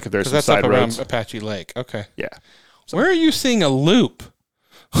to know, if there's some that's side up roads. around Apache Lake. Okay. Yeah. So where are you seeing a loop?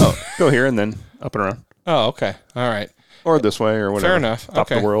 Oh, go here and then up and around. Oh, okay. All right. Or this way or whatever. Fair enough.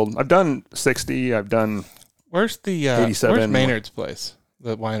 Top of the world. I've done 60. I've done Where's the 87. Where's Maynard's place?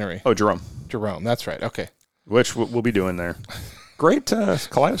 The winery. Oh, Jerome. That's right. Okay. Which we'll be doing there. Great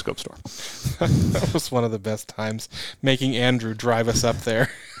kaleidoscope store. That was one of the best times, making Andrew drive us up there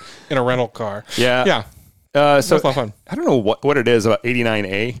in a rental car. Yeah. Yeah. So a lot of fun. I don't know what it is about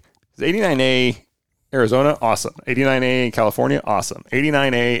 89A. 89A Arizona, awesome. 89A California, awesome.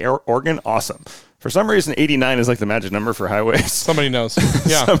 89A Oregon, awesome. For some reason, 89 is like the magic number for highways. Somebody knows.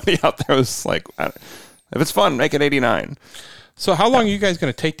 Yeah. Somebody out there was like, if it's fun, make it 89. So how long are you guys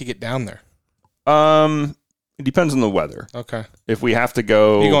going to take to get down there? It depends on the weather. Okay. If we have to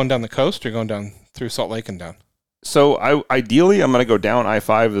go... Are you going down the coast or going down through Salt Lake and down? So ideally, I'm going to go down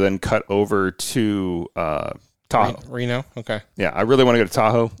I-5 and then cut over to Tahoe. Reno? Okay. Yeah, I really want to go to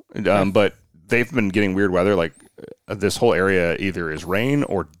Tahoe, but they've been getting weird weather. Like this whole area either is rain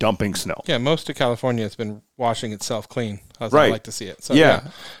or dumping snow. Yeah, most of California has been washing itself clean. I'd like to see it. So, yeah.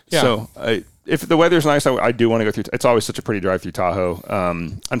 So if the weather's nice, I do want to go through. It's always such a pretty drive through Tahoe.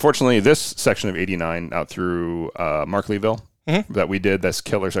 Unfortunately, this section of 89 out through Markleyville that we did, this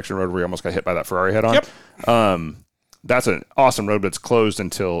killer section of road where we almost got hit by that Ferrari head on. Yep. That's an awesome road, but it's closed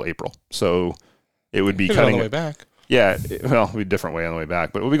until April. So it would be cutting on the way back. Yeah, it'll be a different way on the way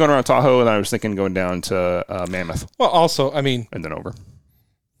back. But we'll be going around Tahoe, and I was thinking going down to Mammoth. Well, also, I mean... and then over.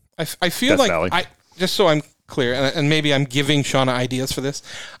 I feel Death like... Valley. Just so I'm clear, and maybe I'm giving Shauna ideas for this,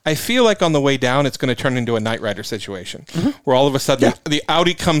 I feel like on the way down, it's going to turn into a Knight Rider situation, where all of a sudden the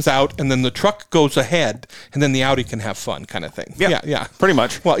Audi comes out, and then the truck goes ahead, and then the Audi can have fun kind of thing. Yeah. Pretty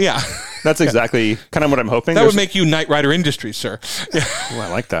much. Well, yeah. That's exactly kind of what I'm hoping. That would make you Knight Rider Industries, sir. Yeah. Oh, I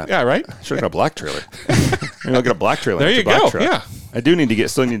like that. Yeah, right? Should have got a black trailer. Maybe I'll get a black trailer. There you go. Truck. Yeah. I do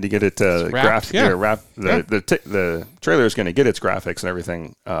still need to get it wrapped. The trailer is going to get its graphics and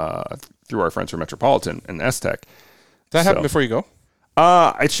everything through our friends from Metropolitan and S-Tech. That happened before you go?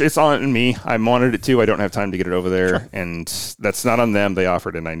 It's on me. I wanted it to. I don't have time to get it over there, and that's not on them. They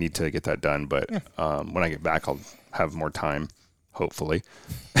offered, and I need to get that done. But when I get back, I'll have more time, hopefully,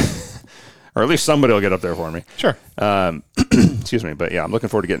 or at least somebody will get up there for me. Sure. Excuse me, but yeah, I'm looking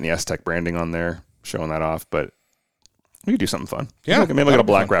forward to getting the S-Tech branding on there, showing that off. But we could do something fun. Yeah, maybe I'll get a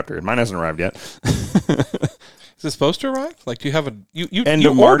black Raptor. Mine hasn't arrived yet. Is it supposed to arrive? Like, do you have you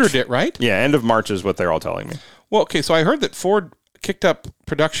March. ordered it, right? Yeah, end of March is what they're all telling me. Well, okay, so I heard that Ford kicked up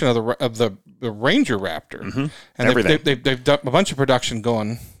production of the Ranger Raptor, and they've done a bunch of production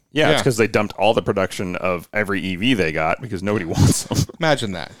going. Yeah, it's because they dumped all the production of every EV they got because nobody wants them.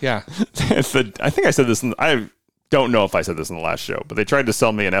 Imagine that. Yeah, I think I said this. I don't know if I said this in the last show, but they tried to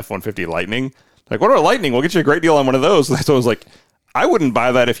sell me an F-150 Lightning. Like, what about Lightning? We'll get you a great deal on one of those. So I was like, I wouldn't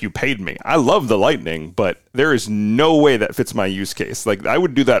buy that if you paid me. I love the Lightning, but there is no way that fits my use case. Like, I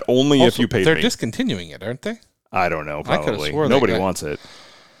would do that only if you paid me. They're discontinuing it, aren't they? I don't know. Probably swore nobody wants it.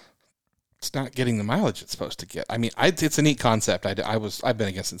 It's not getting the mileage it's supposed to get. I mean, it's a neat concept. I've been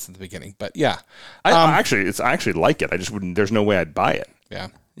against it since the beginning, but yeah. I actually like it. I just wouldn't. There's no way I'd buy it. Yeah.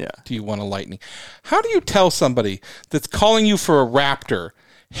 Yeah. Do you want a Lightning? How do you tell somebody that's calling you for a Raptor,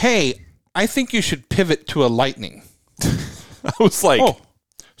 hey, I think you should pivot to a Lightning? I was like, oh,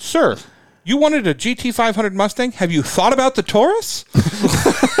 sir, You wanted a GT500 Mustang? Have you thought about the Taurus?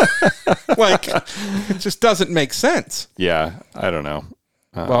 Like, it just doesn't make sense. Yeah, I don't know.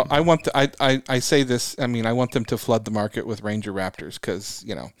 Well, I say this. I mean, I want them to flood the market with Ranger Raptors because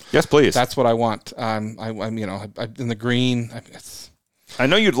Yes, please. that's what I want. I'm in the green. I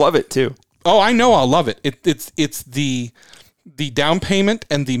know you'd love it too. Oh, I know I'll love it. It's the down payment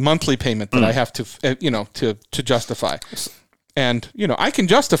and the monthly payment that I have to to justify. And, I can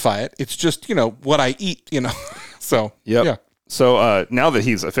justify it. It's just, what I eat, So, yep. Yeah. So now that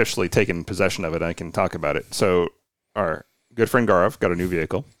he's officially taken possession of it, I can talk about it. So our good friend Gaurav got a new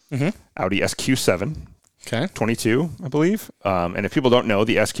vehicle, Audi SQ7. Okay. 22, I believe. And if people don't know,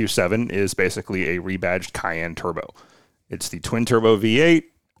 the SQ7 is basically a rebadged Cayenne turbo. It's the twin turbo V8.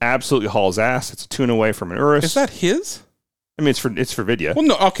 Absolutely hauls ass. It's a tune away from an Urus. Is that his? I mean, it's for Vidya. Well,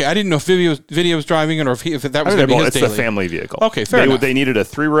 no, okay. I didn't know if Vidya was driving it or if that was going to be his it's daily. the family vehicle. Okay, fair enough. They needed a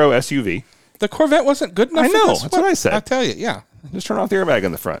 3-row SUV. The Corvette wasn't good enough I know. for this? That's what I said. I'll tell you, yeah. Just turn off the airbag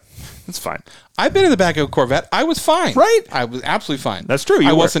in the front. It's fine. I've been in the back of a Corvette. I was fine. Right? I was absolutely fine. That's true.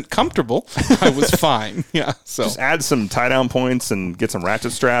 I wasn't comfortable. I was fine. Yeah. So just add some tie-down points and get some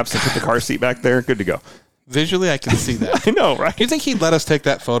ratchet straps and put the car seat back there. Good to go. Visually, I can see that. I know, right? You think he'd let us take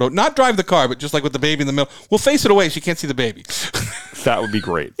that photo? Not drive the car, but just like with the baby in the middle. We'll face it away so you can't see the baby. That would be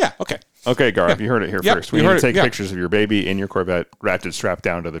great. Yeah, okay. Okay, Gaurav, you heard it here first. We need to take pictures of your baby in your Corvette ratchet strapped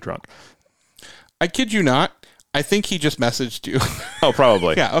down to the trunk. I kid you not. I think he just messaged you. Oh,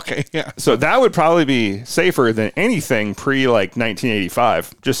 probably. Yeah, okay, yeah. So that would probably be safer than anything pre-like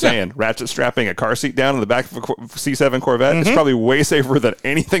 1985. Just saying, ratchet strapping a car seat down in the back of a C7 Corvette is probably way safer than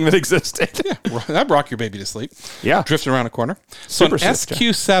anything that existed. Yeah, that rock your baby to sleep. Yeah. Drifting around a corner. So an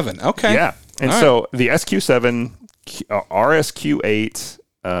SQ7, okay. Yeah, and so the SQ7, RSQ8,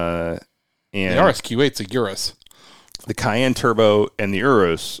 and the RSQ8's a Urus. The Cayenne Turbo and the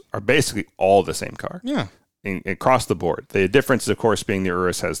Urus are basically all the same car. Yeah. Across the board. The difference, of course, being the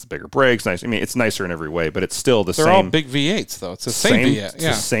Urus has the bigger brakes. Nice. I mean, it's nicer in every way, but it's still the same. They're all big V8s, though. It's the same V8. It's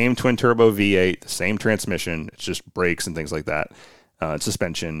the same twin turbo V8, the same transmission. It's just brakes and things like that.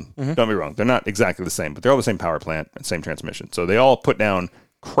 Suspension. Don't be wrong. They're not exactly the same, but they're all the same power plant and same transmission. So they all put down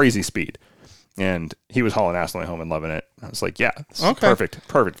crazy speed. And he was hauling ass on the way home and loving it. I was like, yeah, this is perfect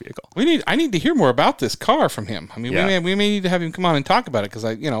vehicle. I need to hear more about this car from him. I mean, we may need to have him come on and talk about it because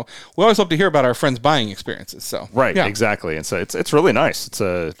we always love to hear about our friends' buying experiences. So right, exactly. And so it's really nice. It's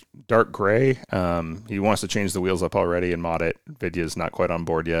a dark gray. He wants to change the wheels up already and mod it. Vidya's not quite on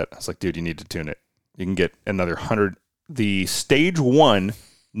board yet. I was like, dude, you need to tune it. You can get another 100. The stage 1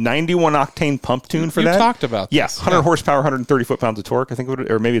 91 octane pump tune for that. You talked about this. Yes, 100 horsepower, 130 foot-pounds of torque, I think,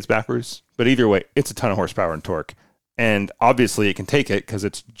 or maybe it's backwards. But either way, it's a ton of horsepower and torque. And obviously it can take it because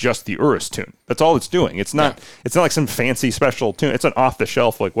it's just the Urus tune. That's all it's doing. It's not It's not like some fancy special tune. It's an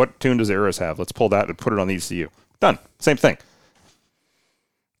off-the-shelf, like, what tune does the Urus have? Let's pull that and put it on the ECU. Done. Same thing.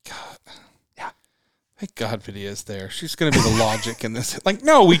 God. Yeah. Thank God Vidya's there. She's going to be the logic in this. Like,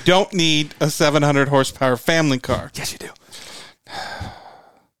 no, we don't need a 700 horsepower family car. Yes, you do.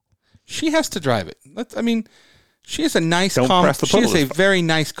 She has to drive it. She is a nice, Don't calm. press the She is a very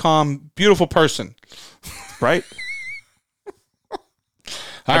nice, calm, beautiful person. Right?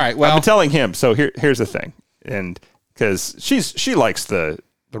 All right. Well, I've been telling him. So here's the thing, and because she likes the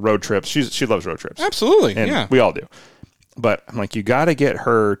road trips. She loves road trips. Absolutely. And yeah. we all do. But I'm like, you got to get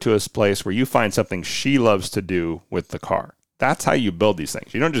her to a place where you find something she loves to do with the car. That's how you build these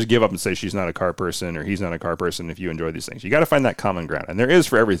things. You don't just give up and say she's not a car person or he's not a car person if you enjoy these things. You got to find that common ground, and there is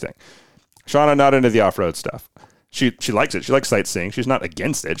for everything. Shauna, not into the off-road stuff. She likes it. She likes sightseeing. She's not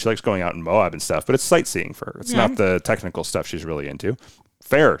against it. She likes going out in Moab and stuff, but it's sightseeing for her. It's not the technical stuff she's really into.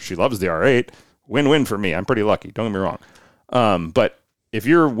 Fair. She loves the R8. Win-win for me. I'm pretty lucky. Don't get me wrong. But if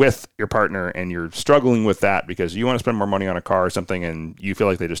you're with your partner and you're struggling with that because you want to spend more money on a car or something and you feel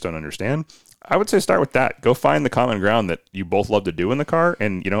like they just don't understand, I would say start with that. Go find the common ground that you both love to do in the car,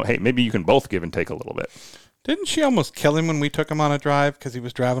 and hey, maybe you can both give and take a little bit. Didn't she almost kill him when we took him on a drive because he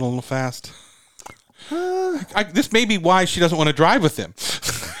was driving a little fast? This may be why she doesn't want to drive with him.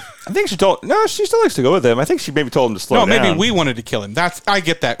 I think she still likes to go with him. I think she maybe told him to slow down. No, maybe we wanted to kill him. I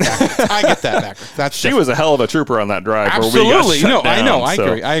get that backwards. She was a hell of a trooper on that drive. Absolutely. I know.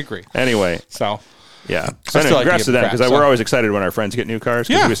 I agree. Anyway. So. Yeah. So anyway, congrats to them because we're always excited when our friends get new cars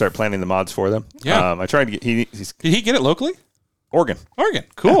because we start planning the mods for them. Yeah. I tried to get, did he get it locally? Oregon.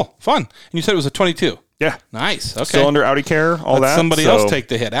 Cool. Yeah. Fun. And you said it was a 22. Yeah. Nice. Okay. Still under Audi Care, Let that. Somebody else take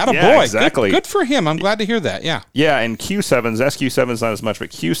the hit. Attaboy. Yeah, exactly. Good for him. I'm glad to hear that. Yeah. Yeah, and SQ7s not as much, but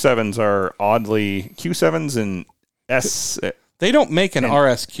Q7s are oddly, Q7s and S. They don't make an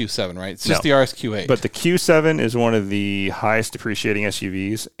RSQ7, right? It's just the RSQ8. But the Q7 is one of the highest depreciating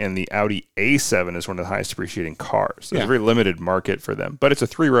SUVs, and the Audi A7 is one of the highest depreciating cars. So there's a very limited market for them. But it's a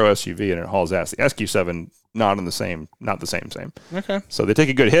 3-row SUV, and it hauls ass. The SQ7, not the same. Okay. So they take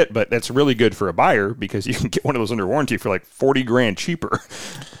a good hit, but that's really good for a buyer because you can get one of those under warranty for like $40,000 cheaper.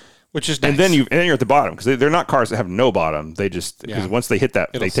 Which is nice. And then you're at the bottom because they're not cars that have no bottom. They just because once they hit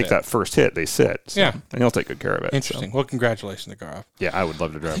that, take that first hit, they sit. So, and they'll take good care of it. Interesting. So. Well, congratulations to Gaurav. Yeah, I would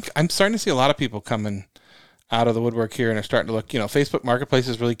love to drive. I'm starting to see a lot of people coming out of the woodwork here and are starting to look. Facebook Marketplace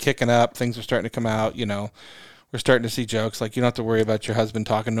is really kicking up. Things are starting to come out. We're starting to see jokes like you don't have to worry about your husband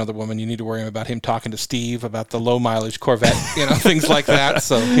talking to another woman. You need to worry about him talking to Steve about the low mileage Corvette. Things like that.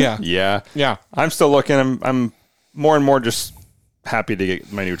 So yeah. I'm still looking. I'm more and more just happy to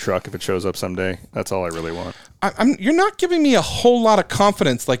get my new truck if it shows up someday. That's all I really want. You're not giving me a whole lot of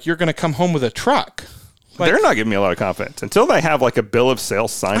confidence like you're going to come home with a truck. They're not giving me a lot of confidence. Until they have like a bill of sale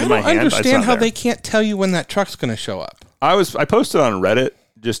signed in my hand. I don't understand how they can't tell you when that truck's going to show up. I posted on Reddit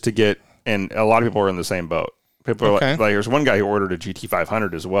just to get, and a lot of people are in the same boat. People are like there's one guy who ordered a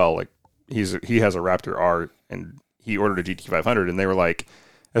GT500 as well. Like he has a Raptor R and he ordered a GT500 and they were like,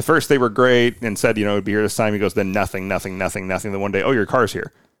 at first, they were great and said, it'd be here this time. He goes, then nothing. Then one day, your car's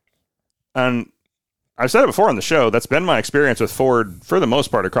here. And I've said it before on the show. That's been my experience with Ford for the most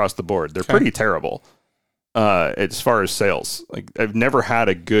part across the board. They're pretty terrible as far as sales. Like I've never had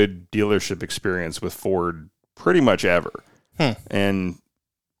a good dealership experience with Ford pretty much ever. And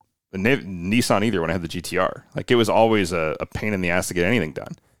Nissan either when I had the GTR. Like it was always a pain in the ass to get anything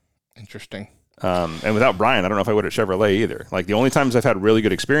done. Interesting. And without Brian, I don't know if I would at Chevrolet either. Like the only times I've had really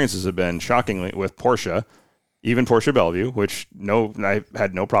good experiences have been shockingly with Porsche, even Porsche Bellevue, which I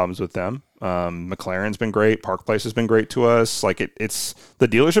had no problems with them. McLaren's been great. Park Place has been great to us. Like it's the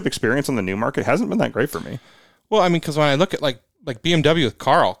dealership experience on the new market hasn't been that great for me. Well, I mean, because when I look at like BMW with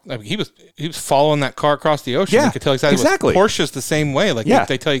Carl, I mean, he was following that car across the ocean. Yeah, he could tell exactly. Porsche's the same way. Like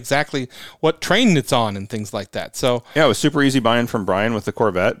they tell you exactly what train it's on and things like that. So yeah, it was super easy buying from Brian with the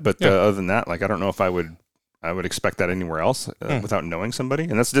Corvette. But other than that, like I don't know if I would expect that anywhere else without knowing somebody,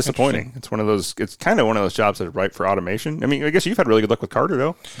 and that's disappointing. It's it's kind of one of those jobs that are ripe for automation. I mean, I guess you've had really good luck with Carter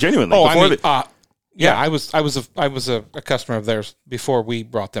though. Genuinely, Yeah, I was a customer of theirs before we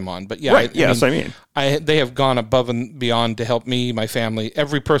brought them on. But yeah, right. They have gone above and beyond to help me, my family.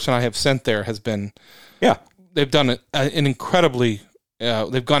 Every person I have sent there has been, they've done an incredibly.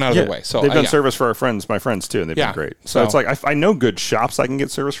 They've gone out of their way. So they've done service for my friends too, and they've been great. So it's like I know good shops I can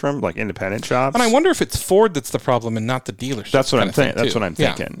get service from, like independent shops. And I wonder if it's Ford that's the problem and not the dealership. That's what I'm thinking. That's what I'm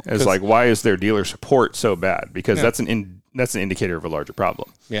thinking. Is like why is their dealer support so bad? Because that's an indicator of a larger problem.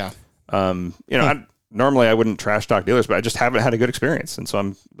 Yeah. Normally I wouldn't trash talk dealers, but I just haven't had a good experience. And so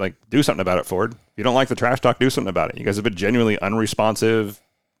I'm like, do something about it, Ford. If you don't like the trash talk, do something about it. You guys have been genuinely unresponsive.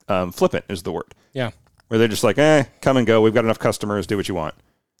 Flippant is the word. Yeah. Where they're just like, come and go. We've got enough customers. Do what you want.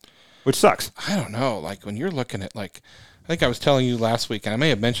 Which sucks. I don't know. Like when you're looking at I think I was telling you last week, and I may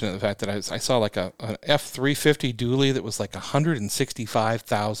have mentioned the fact that I saw like an F350 dually that was like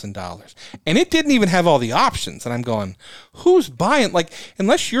 $165,000. And it didn't even have all the options. And I'm going, who's buying? Like,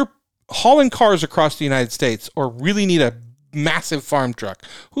 unless you're hauling cars across the United States or really need a massive farm truck,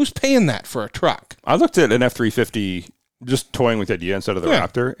 who's paying that for a truck? I looked at an F350 just toying with the idea instead of the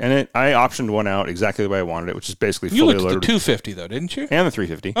Raptor, and I optioned one out exactly the way I wanted it, which is basically fully loaded. You looked at the 250 though, didn't you? And the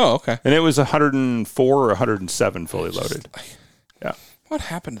 350. Oh, okay. And it was 104 or 107 fully loaded. Yeah. What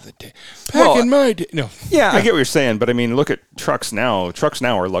happened to the day? Back in my day. No. Yeah, I get what you're saying, but I mean, look at trucks now. Trucks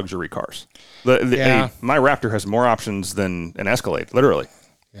now are luxury cars. My Raptor has more options than an Escalade, literally.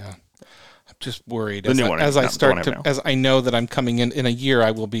 Yeah. Just worried as I know that I'm coming in a year, I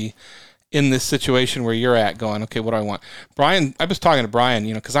will be in this situation where you're at going, okay, what do I want? Brian, I was talking to Brian,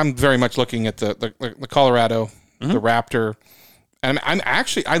 because I'm very much looking at the Colorado, the Raptor, and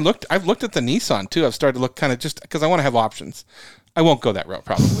I've looked at the Nissan too. I've started to look kind of just because I want to have options. I won't go that route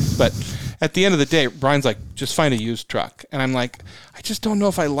probably, but at the end of the day, Brian's like, just find a used truck. And I'm like, I just don't know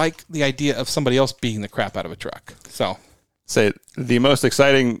if I like the idea of somebody else beating the crap out of a truck. So say the most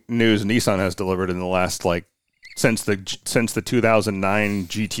exciting news Nissan has delivered in the last since the 2009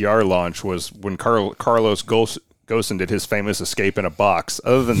 GTR launch was when Carlos Ghosn did his famous escape in a box.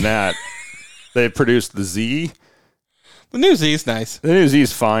 Other than that, they produced the Z. The new Z is nice. The new Z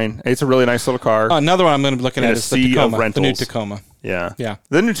is fine. It's a really nice little car. Another one I'm going to be looking at is the Tacoma. The new Tacoma. Yeah.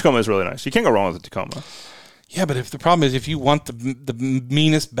 The new Tacoma is really nice. You can't go wrong with the Tacoma. Yeah, but the problem is if you want the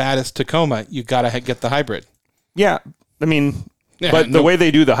meanest, baddest Tacoma, you got to get the hybrid. Yeah. I mean... Yeah, the way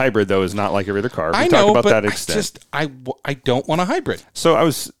they do the hybrid, though, is not like every other car. I know, but I don't want a hybrid. So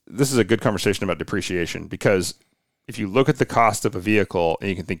this is a good conversation about depreciation because if you look at the cost of a vehicle and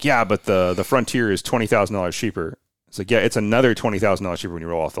you can think, yeah, but the Frontier is $20,000 cheaper. It's like, yeah, it's another $20,000 cheaper when you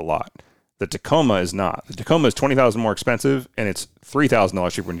roll off the lot. The Tacoma is not. The Tacoma is $20,000 more expensive, and it's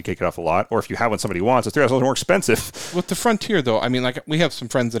 $3,000 cheaper when you take it off the lot. Or if you have one somebody wants, it's $3,000 more expensive. With the Frontier, though, I mean, like we have some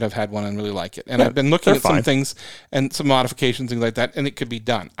friends that have had one and really like it, and I've been looking at some things and some modifications, things like that, and it could be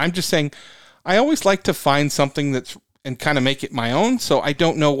done. I'm just saying, I always like to find something that's and kind of make it my own. So I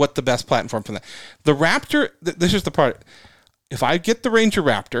don't know what the best platform for that. The Raptor. This is the part. If I get the Ranger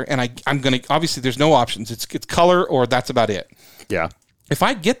Raptor, and I'm gonna obviously there's no options. It's color or that's about it. Yeah. If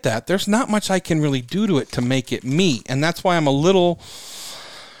I get that, there's not much I can really do to it to make it me. And that's why I'm a little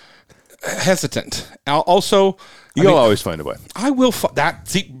hesitant. You'll always find a way. I will.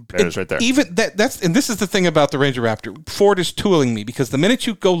 That is right there. Even that's and this is the thing about the Ranger Raptor. Ford is tooling me because the minute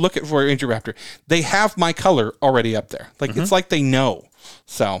you go look at for a Ranger Raptor, they have my color already up there. Like it's like they know.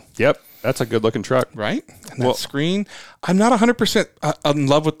 So yep, that's a good looking truck, right? And that screen, I'm not 100% in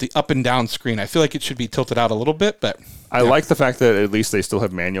love with the up and down screen. I feel like it should be tilted out a little bit, but I like the fact that at least they still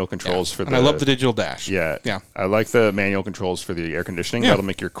have manual controls for the. And I love the digital dash. Yeah, yeah. I like the manual controls for the air conditioning. That'll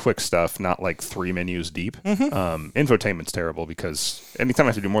make your quick stuff not like 3 menus deep. Infotainment's terrible because anytime I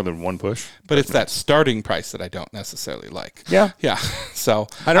have to do more than one push. But it's that starting price that I don't necessarily like. Yeah, yeah. So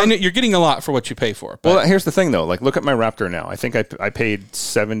I know you're getting a lot for what you pay for. But. Well, here's the thing though. Like, look at my Raptor now. I think I paid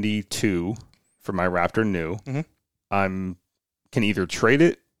 $72 for my Raptor new. I can either trade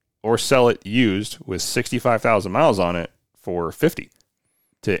it or sell it used with 65,000 miles on it for $50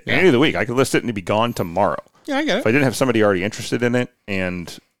 to any of the week. I could list it and it'd be gone tomorrow. Yeah, I get it. If I didn't have somebody already interested in it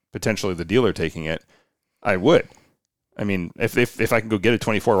and potentially the dealer taking it, I would. I mean, if I can go get a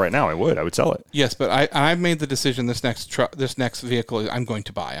 24 right now, I would sell it. Yes, but I've made the decision this next vehicle I'm going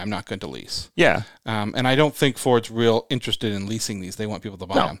to buy. I'm not going to lease. Yeah. And I don't think Ford's real interested in leasing these. They want people to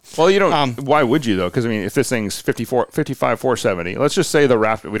buy them. Well, you don't. Why would you though? Because I mean, if this thing's 55,470, let's just say the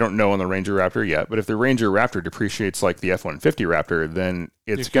Raptor. We don't know on the Ranger Raptor yet, but if the Ranger Raptor depreciates like the F-150 Raptor, then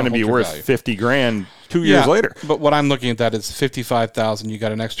it's going to be worth $50,000 2 years later. But what I'm looking at that is 55,000. You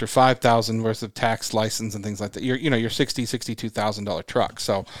got an extra 5,000 worth of tax, license, and things like that. You're $62,000 truck.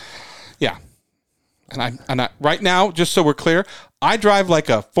 So, yeah. And I right now, just so we're clear, I drive like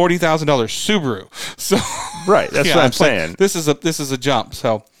a $40,000 Subaru. So right, that's what I'm saying. Like, this is a jump.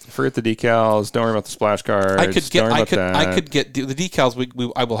 So forget the decals. Don't worry about the splash cards. I could get the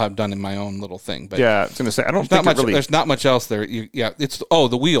decals. I will have done in my own little thing. But yeah, I was going to say I don't think there's not much else there. It's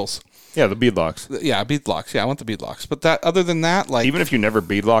the wheels. Yeah, the bead locks. Yeah, bead locks. Yeah, I want the bead locks. But that other than that, like even if you never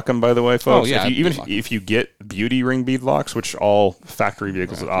bead lock them, by the way, folks. If you get beauty ring bead locks, which all factory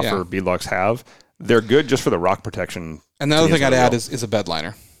vehicles that offer bead locks have, they're good just for the rock protection. And the other thing I'd add is a bed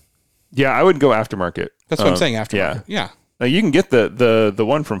liner. Yeah, I would go aftermarket. That's what I'm saying. Aftermarket. Yeah. Now you can get the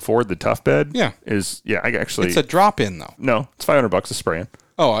one from Ford, the Tough Bed. Yeah. I actually. It's a drop in though. No, it's $500 to spray in.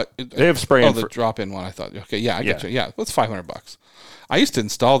 Oh, they have spray in. The drop in one. I thought. Okay, yeah, I get you. Yeah, well, it's $500. I used to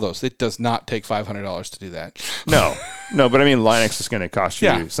install those. It does not take $500 to do that. No, but I mean, Linux is going to cost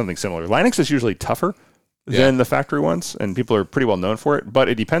you something similar. Linux is usually tougher than the factory ones, and people are pretty well known for it. But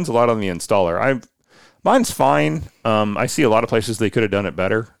it depends a lot on the installer. Mine's fine. I see a lot of places they could have done it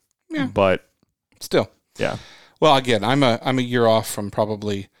better. Yeah, but still, yeah. Well, again, I'm a year off from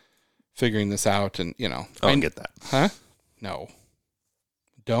probably figuring this out, and I get that. Huh? No.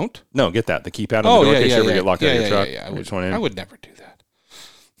 Don't? No, get that. The keypad on the door in case you ever get locked out of your truck. Yeah. I would never do that.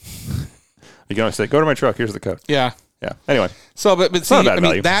 You can always say, go to my truck, here's the code. Yeah. Yeah. Anyway. So but see, I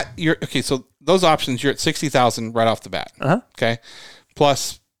mean that you're okay, so those options you're at 60,000 right off the bat. Okay.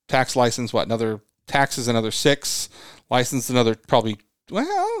 Plus tax license, another taxes another 6, license another probably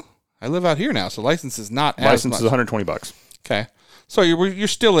I live out here now, so license is not license as is $120. Okay. So we're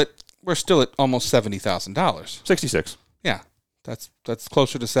still at almost $70,000. 66. Yeah. That's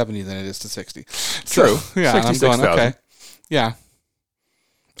closer to 70 than it is to 60. True. So, yeah, I'm going, okay. Yeah.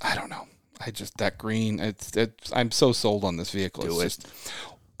 I don't know. That green, I'm so sold on this vehicle.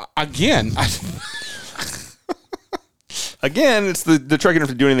 Again, it's the truck you don't have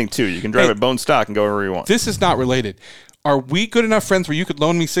to do anything to. You can drive it bone stock and go wherever you want. This is not related. Are we good enough friends where you could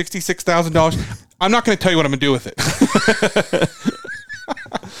loan me $66,000? I'm not going to tell you what I'm going to do with it.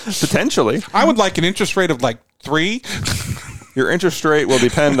 Potentially. I would like an interest rate of like 3. Your interest rate will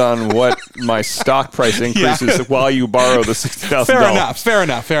depend on what my stock price increases while you borrow the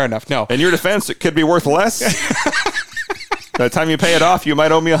 $60,000. Fair enough. No. In your defense, it could be worth less. By the time you pay it off, you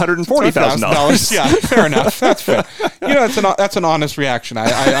might owe me $140,000. Yeah, fair enough. That's fair. That's an honest reaction.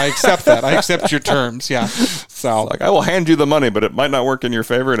 I accept that. I accept your terms. Yeah. So I will hand you the money, but it might not work in your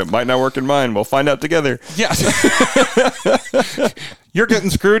favor, and it might not work in mine. We'll find out together. Yeah. You're getting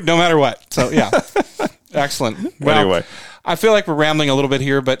screwed no matter what. So yeah. Excellent. Well, Anyway. I feel like we're rambling a little bit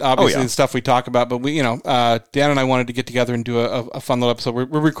here, but obviously yeah. the stuff we talk about. But we, Dan and I wanted to get together and do a fun little episode.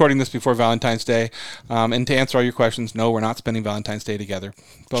 We're recording this before Valentine's Day, and to answer all your questions, no, we're not spending Valentine's Day together.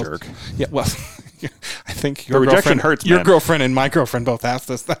 Both, Jerk. Yeah, well, I think The rejection hurts, Your man. girlfriend and my girlfriend both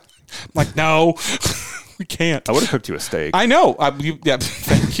asked us that. I'm like, no, we can't. I would have cooked you a steak. I know.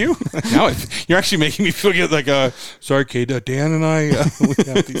 Thank you. Now you're actually making me feel like, sorry, Kate, Dan and I, we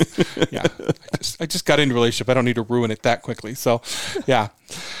have these. Yeah, I just got into a relationship. I don't need to ruin it that quickly. So, yeah.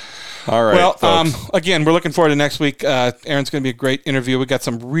 All right. Well, again, we're looking forward to next week. Aaron's going to be a great interview. We got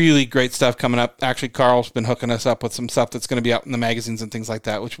some really great stuff coming up. Actually, Carl's been hooking us up with some stuff that's going to be out in the magazines and things like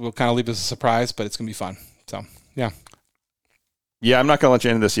that, which will kind of leave us a surprise, but it's going to be fun. So, yeah. Yeah, I'm not going to let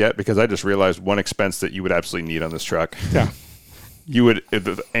you into this yet because I just realized one expense that you would absolutely need on this truck. Yeah. You would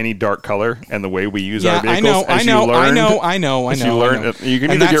any dark color and the way we use our vehicles. I know. You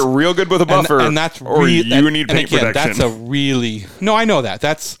can either get real good with a buffer, and that's or you need paint protection. That's a really I know that.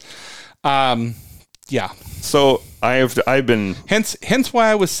 That's yeah. So I've been hence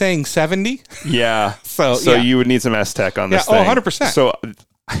why I was saying 70. Yeah. So yeah. You would need some S-Tech on this thing. 100%. So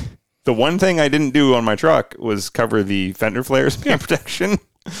the one thing I didn't do on my truck was cover the fender flares paint protection.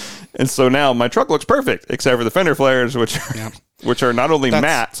 And so now my truck looks perfect, except for the fender flares, which are not only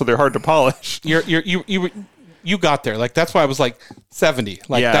matte, so they're hard to polish. You got there. Like, that's why I was like 70.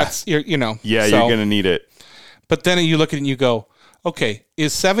 Like, that's, Yeah, so, you're going to need it. But then you look at it and you go, okay,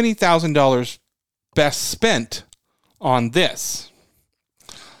 is $70,000 best spent on this?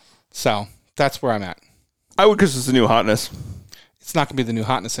 So that's where I'm at. I would, because it's the new hotness. It's not going to be the new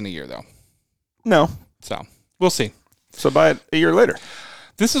hotness in a year, though. No. So we'll see. So buy it a year later.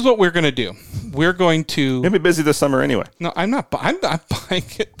 This is what we're going to do. We're going to... You'll be busy this summer anyway. No, I'm not. I'm buying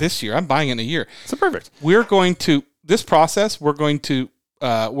it this year. I'm buying it in a year. So perfect. We're going to... This process, we're going to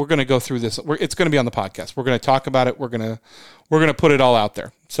go through this. It's going to be on the podcast. We're going to talk about it. We're going to put it all out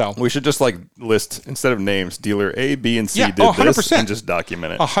there. So we should just list, instead of names, dealer A, B, and C did 100%. this and just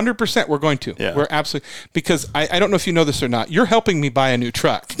document it. 100% we're going to. Yeah. We're absolutely... Because I don't know if you know this or not. You're helping me buy a new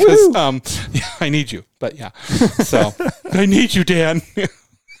truck. Because I need you. But yeah. So I need you, Dan.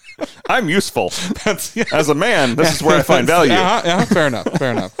 I'm useful. As a man, this is where I find value. Fair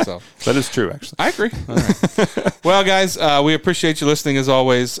enough. So that is true, actually. I agree. All right. Well, guys, we appreciate you listening as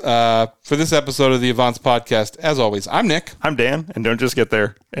always. For this episode of the Avance Podcast, as always, I'm Nick. I'm Dan, and don't just get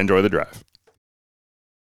there. Enjoy the drive.